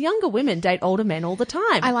 whereas younger women date older men all the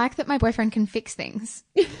time. I like that my boyfriend can fix things.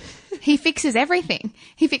 He fixes everything.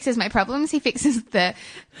 He fixes my problems. He fixes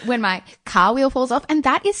when my car wheel falls off, and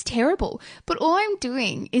that is terrible. But all I'm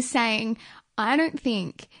doing is saying, I don't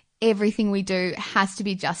think everything we do has to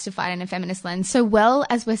be justified in a feminist lens, so well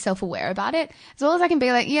as we're self-aware about it, as well as I can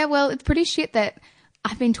be like, yeah, well, it's pretty shit that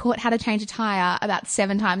I've been taught how to change a tyre about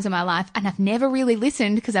 7 times in my life and I've never really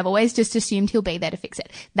listened because I've always just assumed he'll be there to fix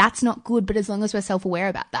it. That's not good, but as long as we're self-aware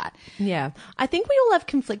about that. Yeah. I think we all have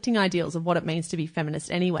conflicting ideals of what it means to be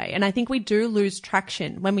feminist anyway. And I think we do lose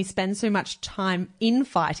traction when we spend so much time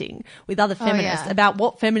infighting with other feminists about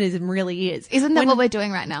what feminism really is. Isn't that what we're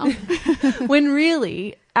doing right now? When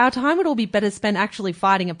really, our time would all be better spent actually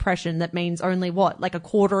fighting oppression that means only like a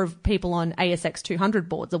quarter of people on ASX 200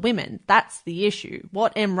 boards are women. That's the issue.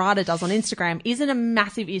 What Emrata does on Instagram isn't a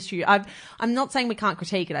massive issue. I'm not saying we can't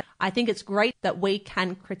critique it. I think it's great that we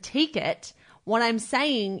can critique it. What I'm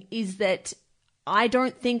saying is that I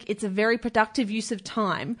don't think it's a very productive use of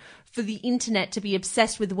time for the internet to be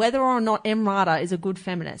obsessed with whether or not Emrata is a good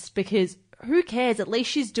feminist, because who cares? At least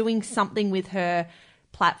she's doing something with her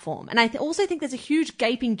platform. And I also think there's a huge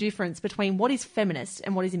gaping difference between what is feminist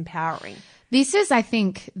and what is empowering. This is, I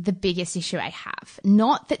think, the biggest issue I have.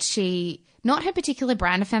 Not her particular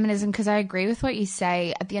brand of feminism, because I agree with what you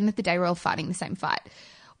say. At the end of the day, we're all fighting the same fight.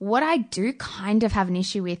 What I do kind of have an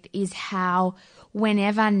issue with is how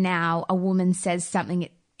whenever now a woman says something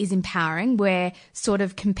is empowering, we're sort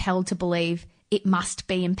of compelled to believe it must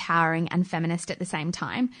be empowering and feminist at the same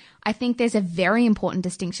time. I think there's a very important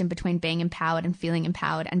distinction between being empowered and feeling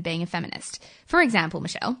empowered and being a feminist. For example,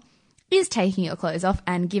 Michelle, is taking your clothes off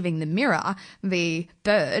and giving the mirror the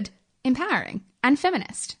bird empowering and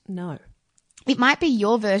feminist? No. It might be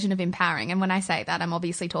your version of empowering. And when I say that, I'm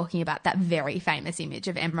obviously talking about that very famous image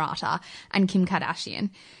of Emrata and Kim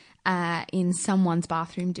Kardashian in someone's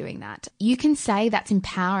bathroom doing that. You can say that's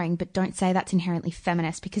empowering, but don't say that's inherently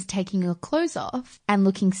feminist, because taking your clothes off and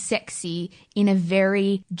looking sexy in a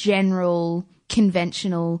very general,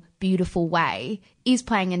 conventional, beautiful way is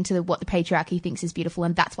playing into what the patriarchy thinks is beautiful,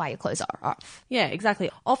 and that's why your clothes are off. Yeah,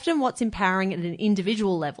 exactly. Often what's empowering at an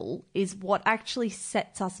individual level is what actually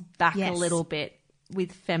sets us back a little bit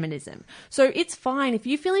with feminism. So it's fine if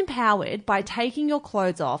you feel empowered by taking your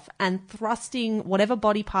clothes off and thrusting whatever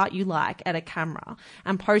body part you like at a camera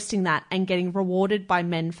and posting that and getting rewarded by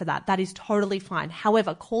men for that. That is totally fine.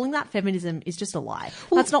 However, calling that feminism is just a lie.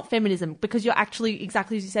 That's not feminism, because you're actually,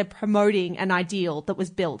 exactly as you said, promoting an ideal that was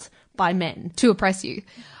built by men to oppress you.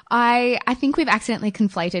 I think we've accidentally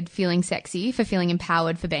conflated feeling sexy for feeling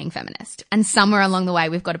empowered for being feminist. And somewhere along the way,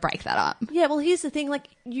 we've got to break that up. Yeah, well, here's the thing. Like,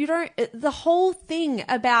 the whole thing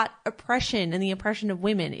about oppression and the oppression of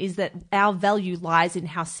women is that our value lies in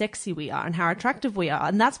how sexy we are and how attractive we are.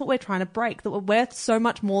 And that's what we're trying to break, that we're worth so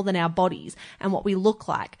much more than our bodies and what we look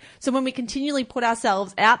like. So when we continually put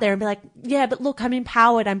ourselves out there and be like, yeah, but look, I'm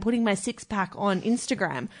empowered, I'm putting my six pack on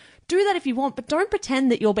Instagram. Do that if you want, but don't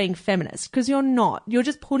pretend that you're being feminist, because you're not. You're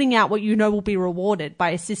just putting out what you know will be rewarded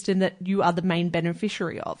by a system that you are the main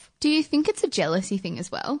beneficiary of. Do you think it's a jealousy thing as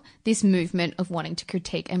well, this movement of wanting to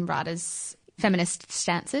critique Emrata's feminist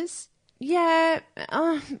stances? Yeah,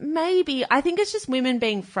 maybe. I think it's just women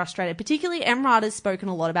being frustrated. Particularly, Emrata's spoken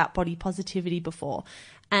a lot about body positivity before,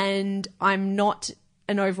 and I'm not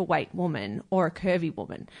an overweight woman or a curvy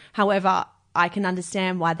woman. However, I can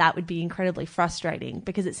understand why that would be incredibly frustrating,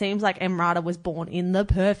 because it seems like Emrata was born in the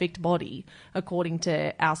perfect body according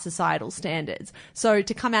to our societal standards. So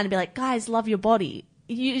to come out and be like, guys, love your body,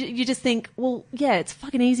 you just think, well, yeah, it's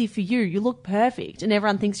fucking easy for you. You look perfect and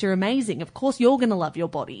everyone thinks you're amazing. Of course you're going to love your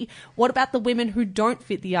body. What about the women who don't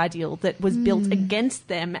fit the ideal that was built against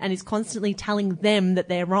them and is constantly telling them that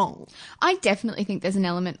they're wrong? I definitely think there's an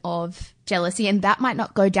element of jealousy, and that might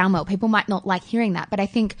not go down well. People might not like hearing that, but I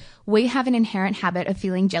think we have an inherent habit of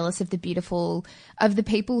feeling jealous of the beautiful, of the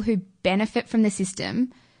people who benefit from the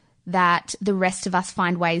system that the rest of us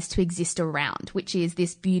find ways to exist around, which is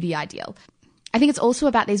this beauty ideal. I think it's also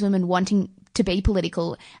about these women wanting to be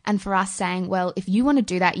political, and for us saying, well, if you want to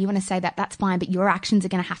do that, you want to say that, that's fine, but your actions are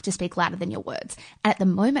going to have to speak louder than your words. And at the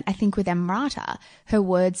moment, I think with Emrata, her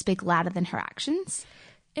words speak louder than her actions.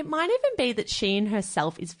 It might even be that she in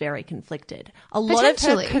herself is very conflicted. A lot of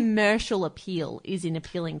her commercial appeal is in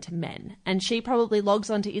appealing to men. And she probably logs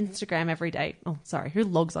onto Instagram every day. Oh, sorry, who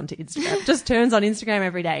logs onto Instagram? Just turns on Instagram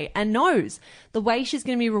every day and knows the way she's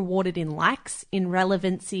going to be rewarded in likes, in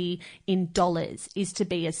relevancy, in dollars is to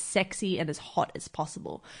be as sexy and as hot as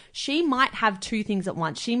possible. She might have two things at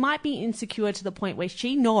once. She might be insecure to the point where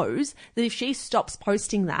she knows that if she stops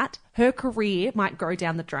posting that, her career might go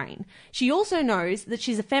down the drain. She also knows that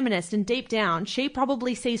she's a feminist, and deep down, she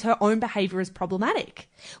probably sees her own behaviour as problematic.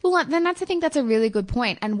 Well, then I think that's a really good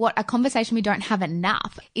point. And what a conversation we don't have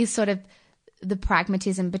enough is sort of the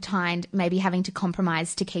pragmatism behind maybe having to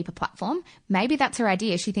compromise to keep a platform. Maybe that's her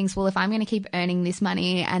idea. She thinks, well, if I'm going to keep earning this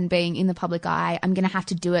money and being in the public eye, I'm going to have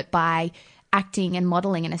to do it by acting and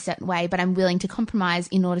modelling in a certain way, but I'm willing to compromise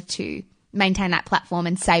in order to maintain that platform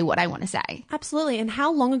and say what I want to say. Absolutely. And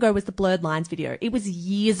how long ago was the Blurred Lines video? It was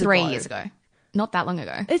years ago. 3 years ago. Not that long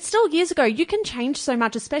ago. It's still years ago. You can change so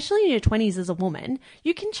much, especially in your 20s as a woman.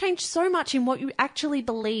 You can change so much in what you actually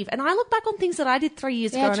believe. And I look back on things that I did 3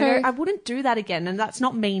 years ago and I go, I wouldn't do that again. And that's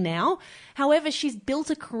not me now. However, she's built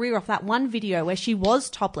a career off that one video where she was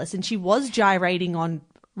topless and she was gyrating on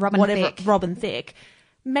Robin Thicke.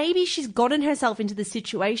 Maybe she's gotten herself into the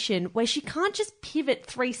situation where she can't just pivot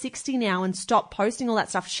 360 now and stop posting all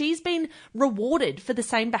that stuff. She's been rewarded for the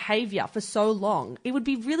same behaviour for so long. It would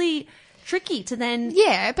be really tricky to then...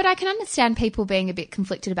 Yeah, but I can understand people being a bit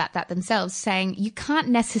conflicted about that themselves, saying you can't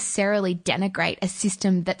necessarily denigrate a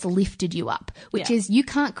system that's lifted you up, which is you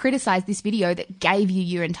can't criticise this video that gave you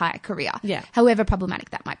your entire career, however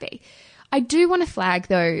problematic that might be. I do want to flag,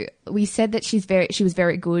 though, we said that she was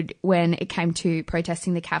very good when it came to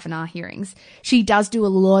protesting the Kavanaugh hearings. She does do a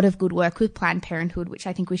lot of good work with Planned Parenthood, which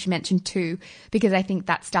I think we should mention too, because I think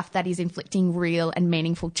that's stuff that is inflicting real and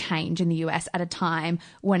meaningful change in the US at a time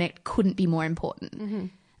when it couldn't be more important. Mm-hmm.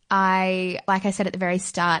 Like I said at the very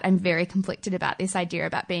start, I'm very conflicted about this idea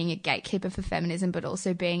about being a gatekeeper for feminism, but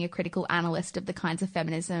also being a critical analyst of the kinds of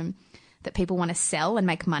feminism that people want to sell and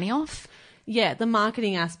make money off. Yeah, the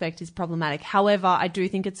marketing aspect is problematic. However, I do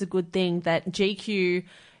think it's a good thing that GQ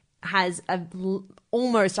has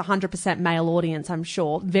almost 100% male audience, I'm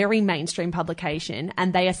sure, very mainstream publication,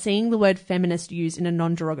 and they are seeing the word feminist used in a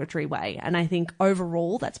non-derogatory way. And I think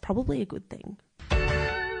overall that's probably a good thing.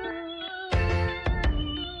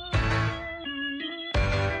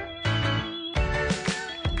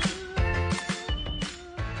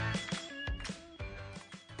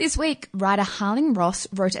 This week, writer Harling Ross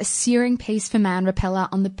wrote a searing piece for Man Repeller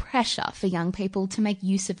on the pressure for young people to make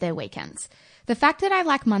use of their weekends. The fact that I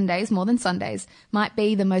like Mondays more than Sundays might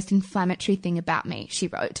be the most inflammatory thing about me, she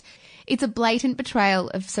wrote. It's a blatant betrayal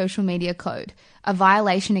of social media code, a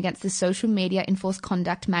violation against the Social Media Enforced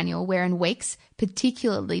Conduct Manual wherein weeks,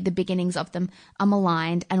 particularly the beginnings of them, are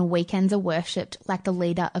maligned and weekends are worshipped like the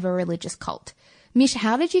leader of a religious cult. Mish,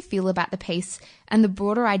 how did you feel about the piece and the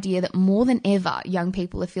broader idea that more than ever young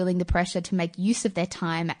people are feeling the pressure to make use of their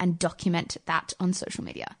time and document that on social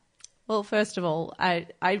media? Well, first of all, I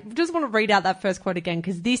just want to read out that first quote again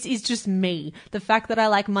because this is just me. The fact that I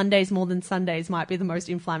like Mondays more than Sundays might be the most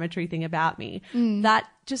inflammatory thing about me. That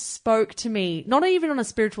just spoke to me, not even on a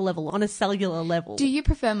spiritual level, on a cellular level. Do you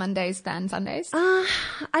prefer Mondays than Sundays?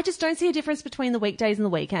 I just don't see a difference between the weekdays and the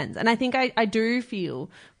weekends. And I think I do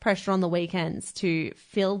feel pressure on the weekends to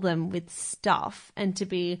fill them with stuff and to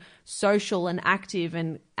be social and active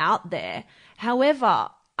and out there. However,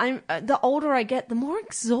 the older I get, the more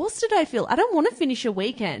exhausted I feel. I don't want to finish a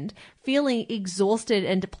weekend feeling exhausted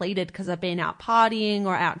and depleted because I've been out partying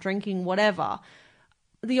or out drinking, whatever.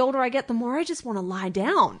 The older I get, the more I just want to lie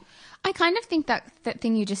down. I kind of think that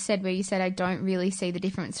thing you just said where you said I don't really see the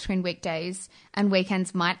difference between weekdays and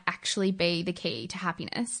weekends might actually be the key to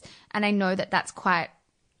happiness. And I know that that's quite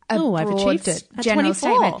a broad, I've achieved it. At general 24.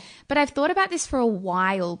 statement. But I've thought about this for a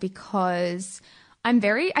while because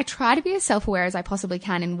I try to be as self-aware as I possibly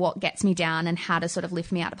can in what gets me down and how to sort of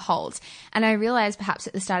lift me out of holes. And I realized perhaps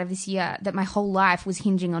at the start of this year that my whole life was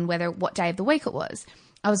hinging on what day of the week it was.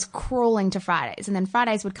 I was crawling to Fridays, and then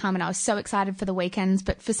Fridays would come and I was so excited for the weekends,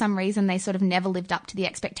 but for some reason they sort of never lived up to the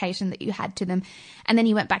expectation that you had to them. And then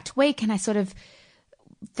you went back to week and I sort of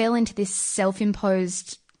fell into this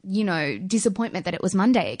self-imposed, disappointment that it was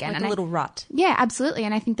Monday again. Like a little rut. Yeah, absolutely.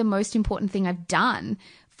 And I think the most important thing I've done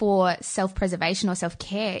for self-preservation or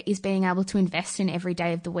self-care is being able to invest in every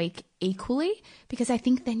day of the week equally, because I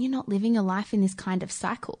think then you're not living a life in this kind of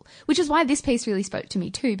cycle, which is why this piece really spoke to me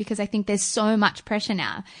too, because I think there's so much pressure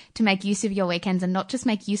now to make use of your weekends and not just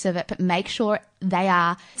make use of it, but make sure they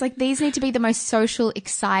are. It's like these need to be the most social,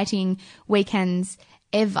 exciting weekends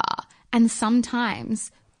ever. And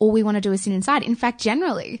sometimes all we want to do is sit inside. In fact,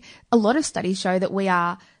 generally, a lot of studies show that we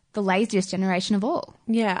are the laziest generation of all.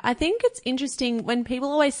 Yeah, I think it's interesting when people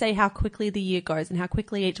always say how quickly the year goes and how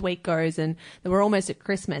quickly each week goes and that we're almost at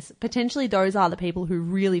Christmas. Potentially those are the people who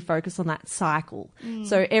really focus on that cycle.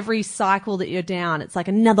 So every cycle that you're down, it's like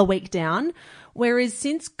another week down. Whereas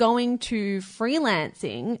since going to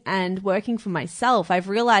freelancing and working for myself, I've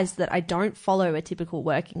realized that I don't follow a typical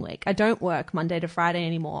working week. I don't work Monday to Friday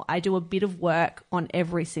anymore. I do a bit of work on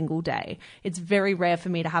every single day. It's very rare for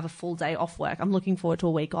me to have a full day off work. I'm looking forward to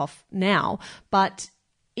a week off now, but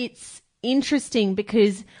it's interesting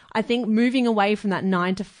because I think moving away from that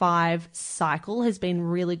 9 to 5 cycle has been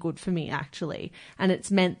really good for me actually. And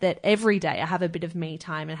it's meant that every day I have a bit of me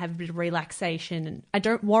time and have a bit of relaxation, and I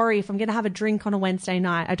don't worry if I'm going to have a drink on a Wednesday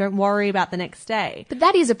night. I don't worry about the next day. But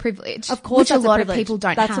that is a privilege. Of course, which a lot of people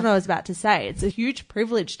don't have. That's what I was about to say. It's a huge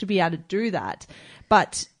privilege to be able to do that.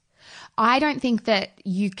 But I don't think that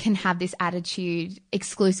you can have this attitude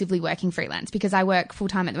exclusively working freelance, because I work full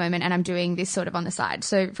time at the moment and I'm doing this sort of on the side.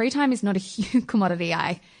 So free time is not a huge commodity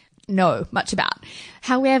I know much about.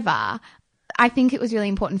 However, I think it was really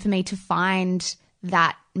important for me to find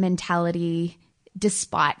that mentality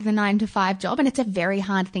despite the 9 to 5 job. And it's a very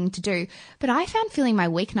hard thing to do. But I found filling my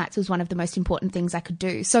weeknights was one of the most important things I could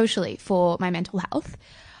do socially for my mental health.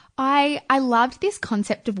 I loved this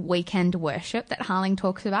concept of weekend worship that Harling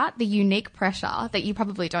talks about, the unique pressure that you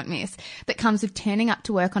probably don't miss that comes with turning up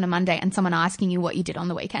to work on a Monday and someone asking you what you did on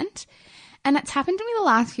the weekend. And it's happened to me the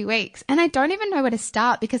last few weeks, and I don't even know where to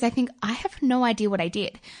start because I think I have no idea what I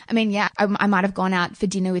did. I mean, yeah, I might have gone out for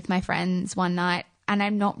dinner with my friends one night and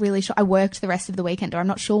I'm not really sure. I worked the rest of the weekend, or I'm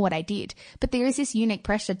not sure what I did. But there is this unique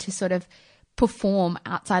pressure to sort of perform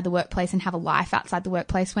outside the workplace and have a life outside the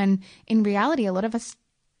workplace, when in reality, a lot of us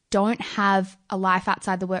don't have a life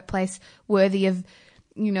outside the workplace worthy of,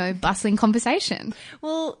 bustling conversation.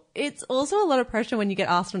 Well, it's also a lot of pressure when you get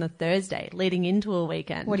asked on a Thursday leading into a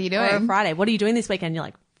weekend. What are you doing? Or a Friday. What are you doing this weekend? You're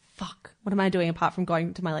like, fuck, what am I doing apart from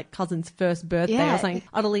going to my cousin's first birthday or something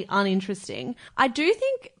utterly uninteresting? I do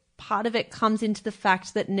think part of it comes into the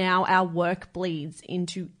fact that now our work bleeds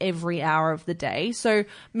into every hour of the day. So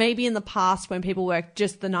maybe in the past when people worked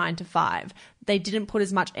just the 9 to 5, they didn't put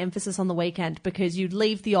as much emphasis on the weekend because you'd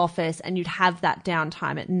leave the office and you'd have that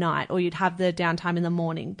downtime at night, or you'd have the downtime in the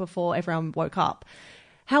morning before everyone woke up.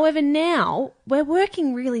 However, now we're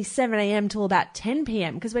working really 7 a.m. till about 10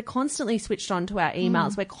 p.m. because we're constantly switched on to our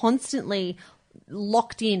emails. We're constantly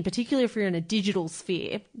locked in, particularly if you're in a digital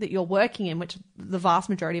sphere that you're working in, which the vast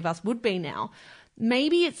majority of us would be now.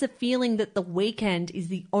 Maybe it's a feeling that the weekend is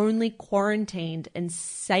the only quarantined and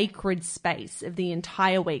sacred space of the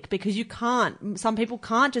entire week, because some people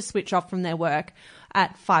can't just switch off from their work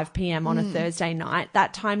at 5 p.m. on a Thursday night.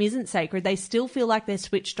 That time isn't sacred. They still feel like they're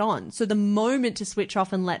switched on. So the moment to switch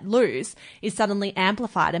off and let loose is suddenly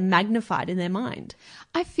amplified and magnified in their mind.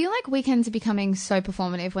 I feel like weekends are becoming so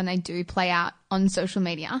performative when they do play out on social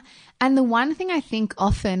media. And the one thing I think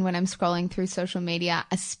often when I'm scrolling through social media,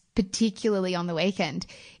 particularly on the weekend,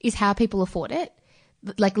 is how people afford it.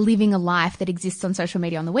 Like living a life that exists on social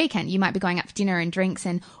media on the weekend. You might be going out for dinner and drinks,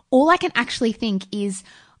 and all I can actually think is,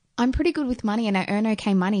 I'm pretty good with money and I earn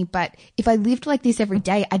okay money, but if I lived like this every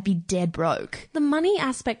day, I'd be dead broke. The money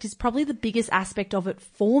aspect is probably the biggest aspect of it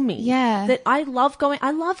for me. Yeah. That I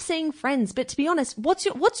love seeing friends, but to be honest,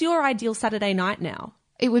 what's your ideal Saturday night now?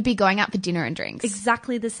 It would be going out for dinner and drinks.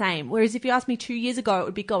 Exactly the same. Whereas if you asked me 2 years ago, it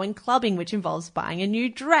would be going clubbing, which involves buying a new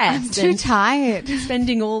dress. I'm too tired.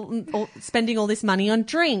 Spending all this money on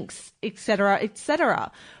drinks, etc.,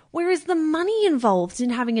 etc. Whereas the money involved in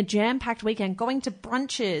having a jam-packed weekend, going to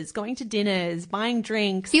brunches, going to dinners, buying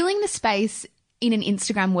drinks. Filling the space in an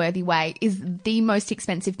Instagram-worthy way is the most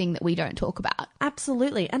expensive thing that we don't talk about.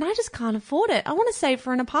 Absolutely. And I just can't afford it. I want to save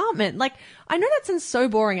for an apartment. Like, I know that sounds so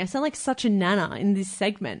boring. I sound like such a nana in this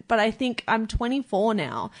segment, but I think I'm 24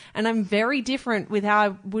 now and I'm very different with how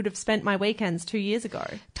I would have spent my weekends 2 years ago.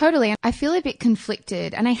 Totally. I feel a bit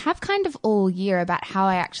conflicted, and I have kind of all year about how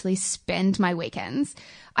I actually spend my weekends.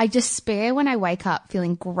 I despair when I wake up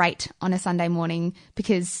feeling great on a Sunday morning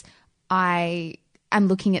because I'm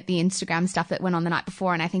looking at the Instagram stuff that went on the night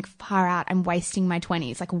before and I think, far out, I'm wasting my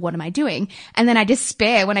 20s. Like, what am I doing? And then I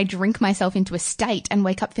despair when I drink myself into a state and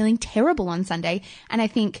wake up feeling terrible on Sunday. And I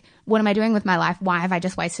think, what am I doing with my life? Why have I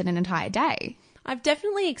just wasted an entire day? I've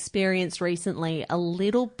definitely experienced recently a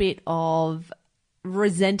little bit of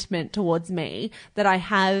resentment towards me that I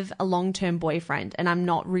have a long-term boyfriend and I'm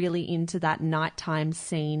not really into that nighttime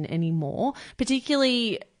scene anymore,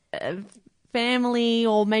 particularly family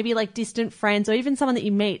or maybe like distant friends or even someone that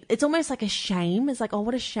you meet. It's almost like a shame. It's like, oh,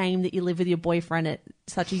 what a shame that you live with your boyfriend at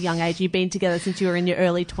such a young age. You've been together since you were in your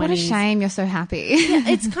early 20s. What a shame. You're so happy. Yeah,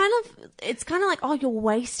 it's kind of like, oh, you're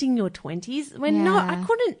wasting your 20s. When no, I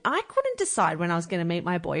couldn't decide when I was going to meet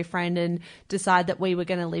my boyfriend and decide that we were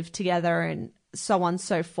going to live together and so on and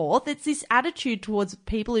so forth. It's this attitude towards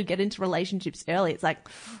people who get into relationships early. It's like,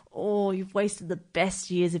 oh, you've wasted the best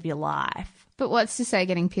years of your life. But what's to say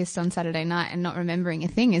getting pissed on Saturday night and not remembering a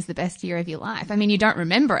thing is the best year of your life? I mean, you don't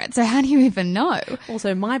remember it, so how do you even know?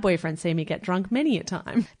 Also, my boyfriend see me get drunk many a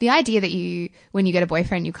time. The idea that when you get a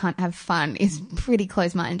boyfriend, you can't have fun is pretty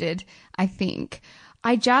close-minded, I think.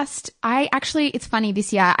 It's funny,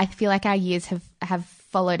 this year, I feel like our years have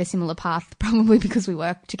followed a similar path, probably because we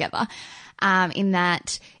work together. In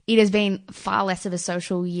that it has been far less of a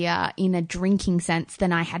social year in a drinking sense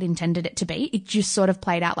than I had intended it to be. It just sort of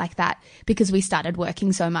played out like that because we started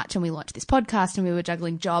working so much and we launched this podcast and we were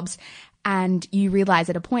juggling jobs, and you realize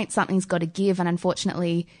at a point something's got to give, and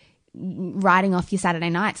unfortunately writing off your Saturday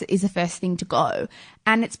nights is the first thing to go.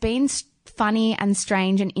 And it's been funny and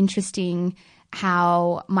strange and interesting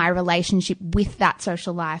how my relationship with that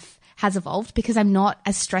social life has evolved because I'm not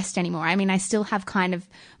as stressed anymore. I mean, I still have kind of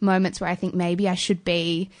moments where I think maybe I should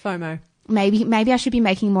be FOMO. Maybe I should be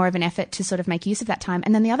making more of an effort to sort of make use of that time.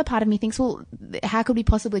 And then the other part of me thinks, well, how could we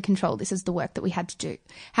possibly control this as the work that we had to do?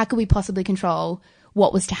 How could we possibly control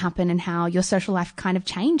what was to happen and how your social life kind of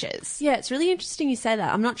changes? Yeah, it's really interesting you say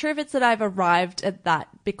that. I'm not sure if it's that I've arrived at that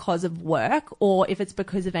because of work or if it's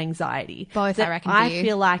because of anxiety. Both, that I reckon. I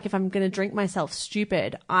feel like if I'm going to drink myself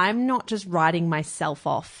stupid, I'm not just writing myself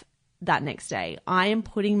off that next day, I am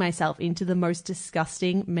putting myself into the most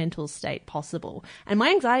disgusting mental state possible. And my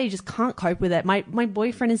anxiety just can't cope with it. My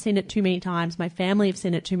boyfriend has seen it too many times. My family have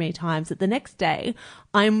seen it too many times that the next day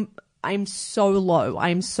I'm so low.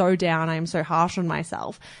 I'm so down. I'm so harsh on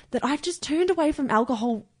myself that I've just turned away from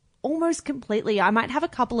alcohol almost completely. I might have a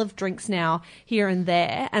couple of drinks now here and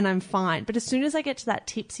there and I'm fine. But as soon as I get to that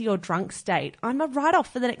tipsy or drunk state, I'm a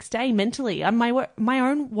write-off for the next day mentally. I'm my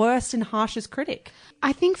own worst and harshest critic.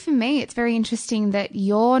 I think for me, it's very interesting that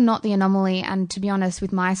you're not the anomaly. And to be honest,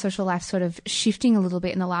 with my social life sort of shifting a little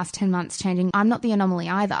bit in the last 10 months, changing, I'm not the anomaly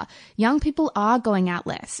either. Young people are going out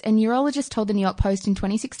less. A neurologist told the New York Post in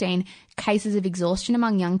 2016, cases of exhaustion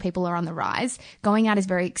among young people are on the rise. Going out is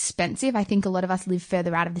very expensive. I think a lot of us live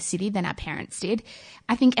further out of the city than our parents did.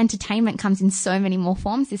 I think entertainment comes in so many more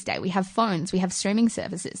forms this day. We have phones, we have streaming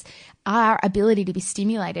services. Our ability to be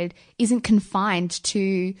stimulated isn't confined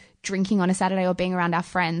to drinking on a Saturday or being around our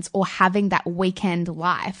friends or having that weekend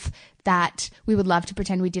life that we would love to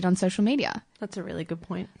pretend we did on social media. That's a really good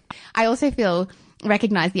point. I also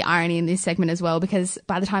recognize the irony in this segment as well, because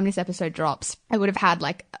by the time this episode drops, I would have had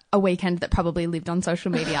like a weekend that probably lived on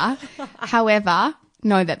social media. However,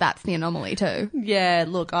 know that that's the anomaly too. Yeah,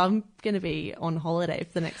 look, I'm going to be on holiday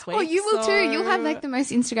for the next week. Oh, you will too. You'll have like the most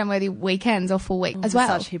Instagram-worthy weekends or full week as well.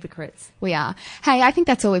 Such hypocrites. We are. Hey, I think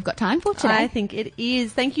that's all we've got time for today. I think it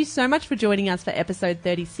is. Thank you so much for joining us for episode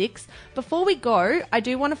 36. Before we go, I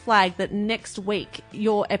do want to flag that next week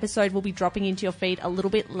your episode will be dropping into your feed a little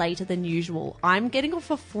bit later than usual. I'm getting off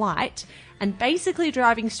a flight and basically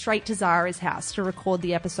driving straight to Zara's house to record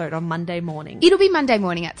the episode on Monday morning. It'll be Monday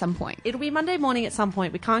morning at some point. It'll be Monday morning at some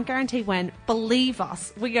point. We can't guarantee when. Believe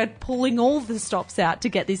us, we are pulling all the stops out to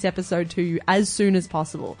get this episode to you as soon as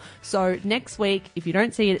possible. So next week, if you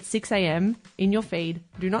don't see it at 6 a.m. in your feed,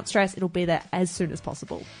 do not stress. It'll be there as soon as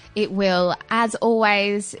possible. It will. As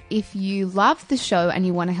always, if you love the show and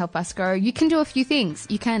you want to help us grow, you can do a few things.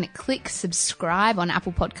 You can click subscribe on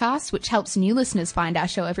Apple Podcasts, which helps new listeners find our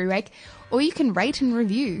show every week, or you can rate and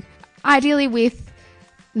review, ideally with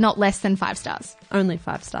not less than 5 stars. Only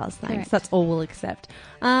 5 stars, thanks. Correct. That's all we'll accept.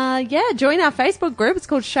 Join our Facebook group. It's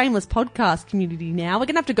called Shameless Podcast Community now. We're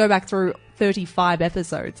going to have to go back through 35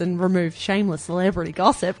 episodes and remove shameless celebrity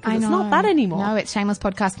gossip because it's not that anymore. No, it's Shameless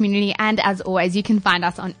Podcast Community. And as always, you can find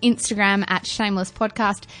us on Instagram at Shameless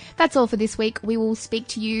Podcast. That's all for this week. We will speak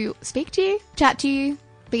to you, chat to you,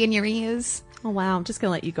 be in your ears. Oh, wow. I'm just going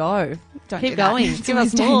to let you go. Don't Keep do that. going. It's Give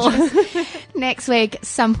us always more. Next week,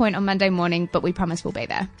 some point on Monday morning, but we promise we'll be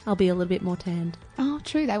there. I'll be a little bit more tanned. Oh,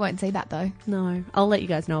 true. They won't see that though. No. I'll let you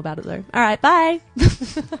guys know about it though. All right. Bye.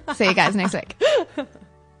 See you guys next week.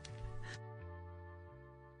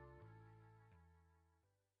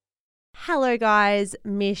 Hello guys,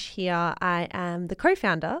 Mish here. I am the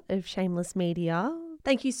co-founder of Shameless Media.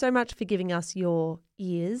 Thank you so much for giving us your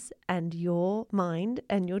ears and your mind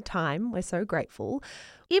and your time. We're so grateful.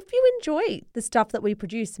 If you enjoy the stuff that we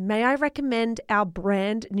produce, may I recommend our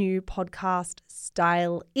brand new podcast,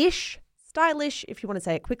 Style-ish. Stylish, if you want to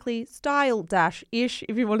say it quickly. Style-ish,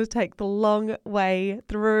 if you want to take the long way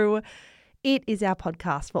through. It is our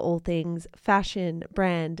podcast for all things fashion,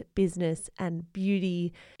 brand, business, and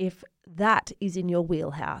beauty. If that is in your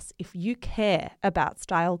wheelhouse, if you care about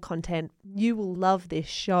style content, you will love this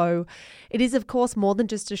show. It is, of course, more than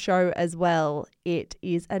just a show as well. It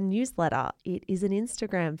is a newsletter. It is an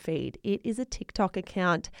Instagram feed. It is a TikTok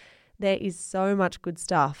account. There is so much good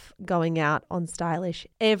stuff going out on Stylish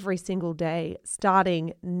every single day,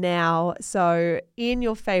 starting now. So in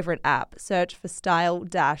your favorite app, search for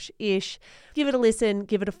Style-ish. Give it a listen,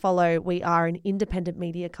 give it a follow. We are an independent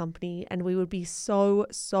media company and we would be so,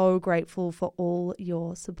 so grateful for all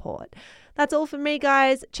your support. That's all from me,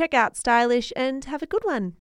 guys. Check out Stylish and have a good one.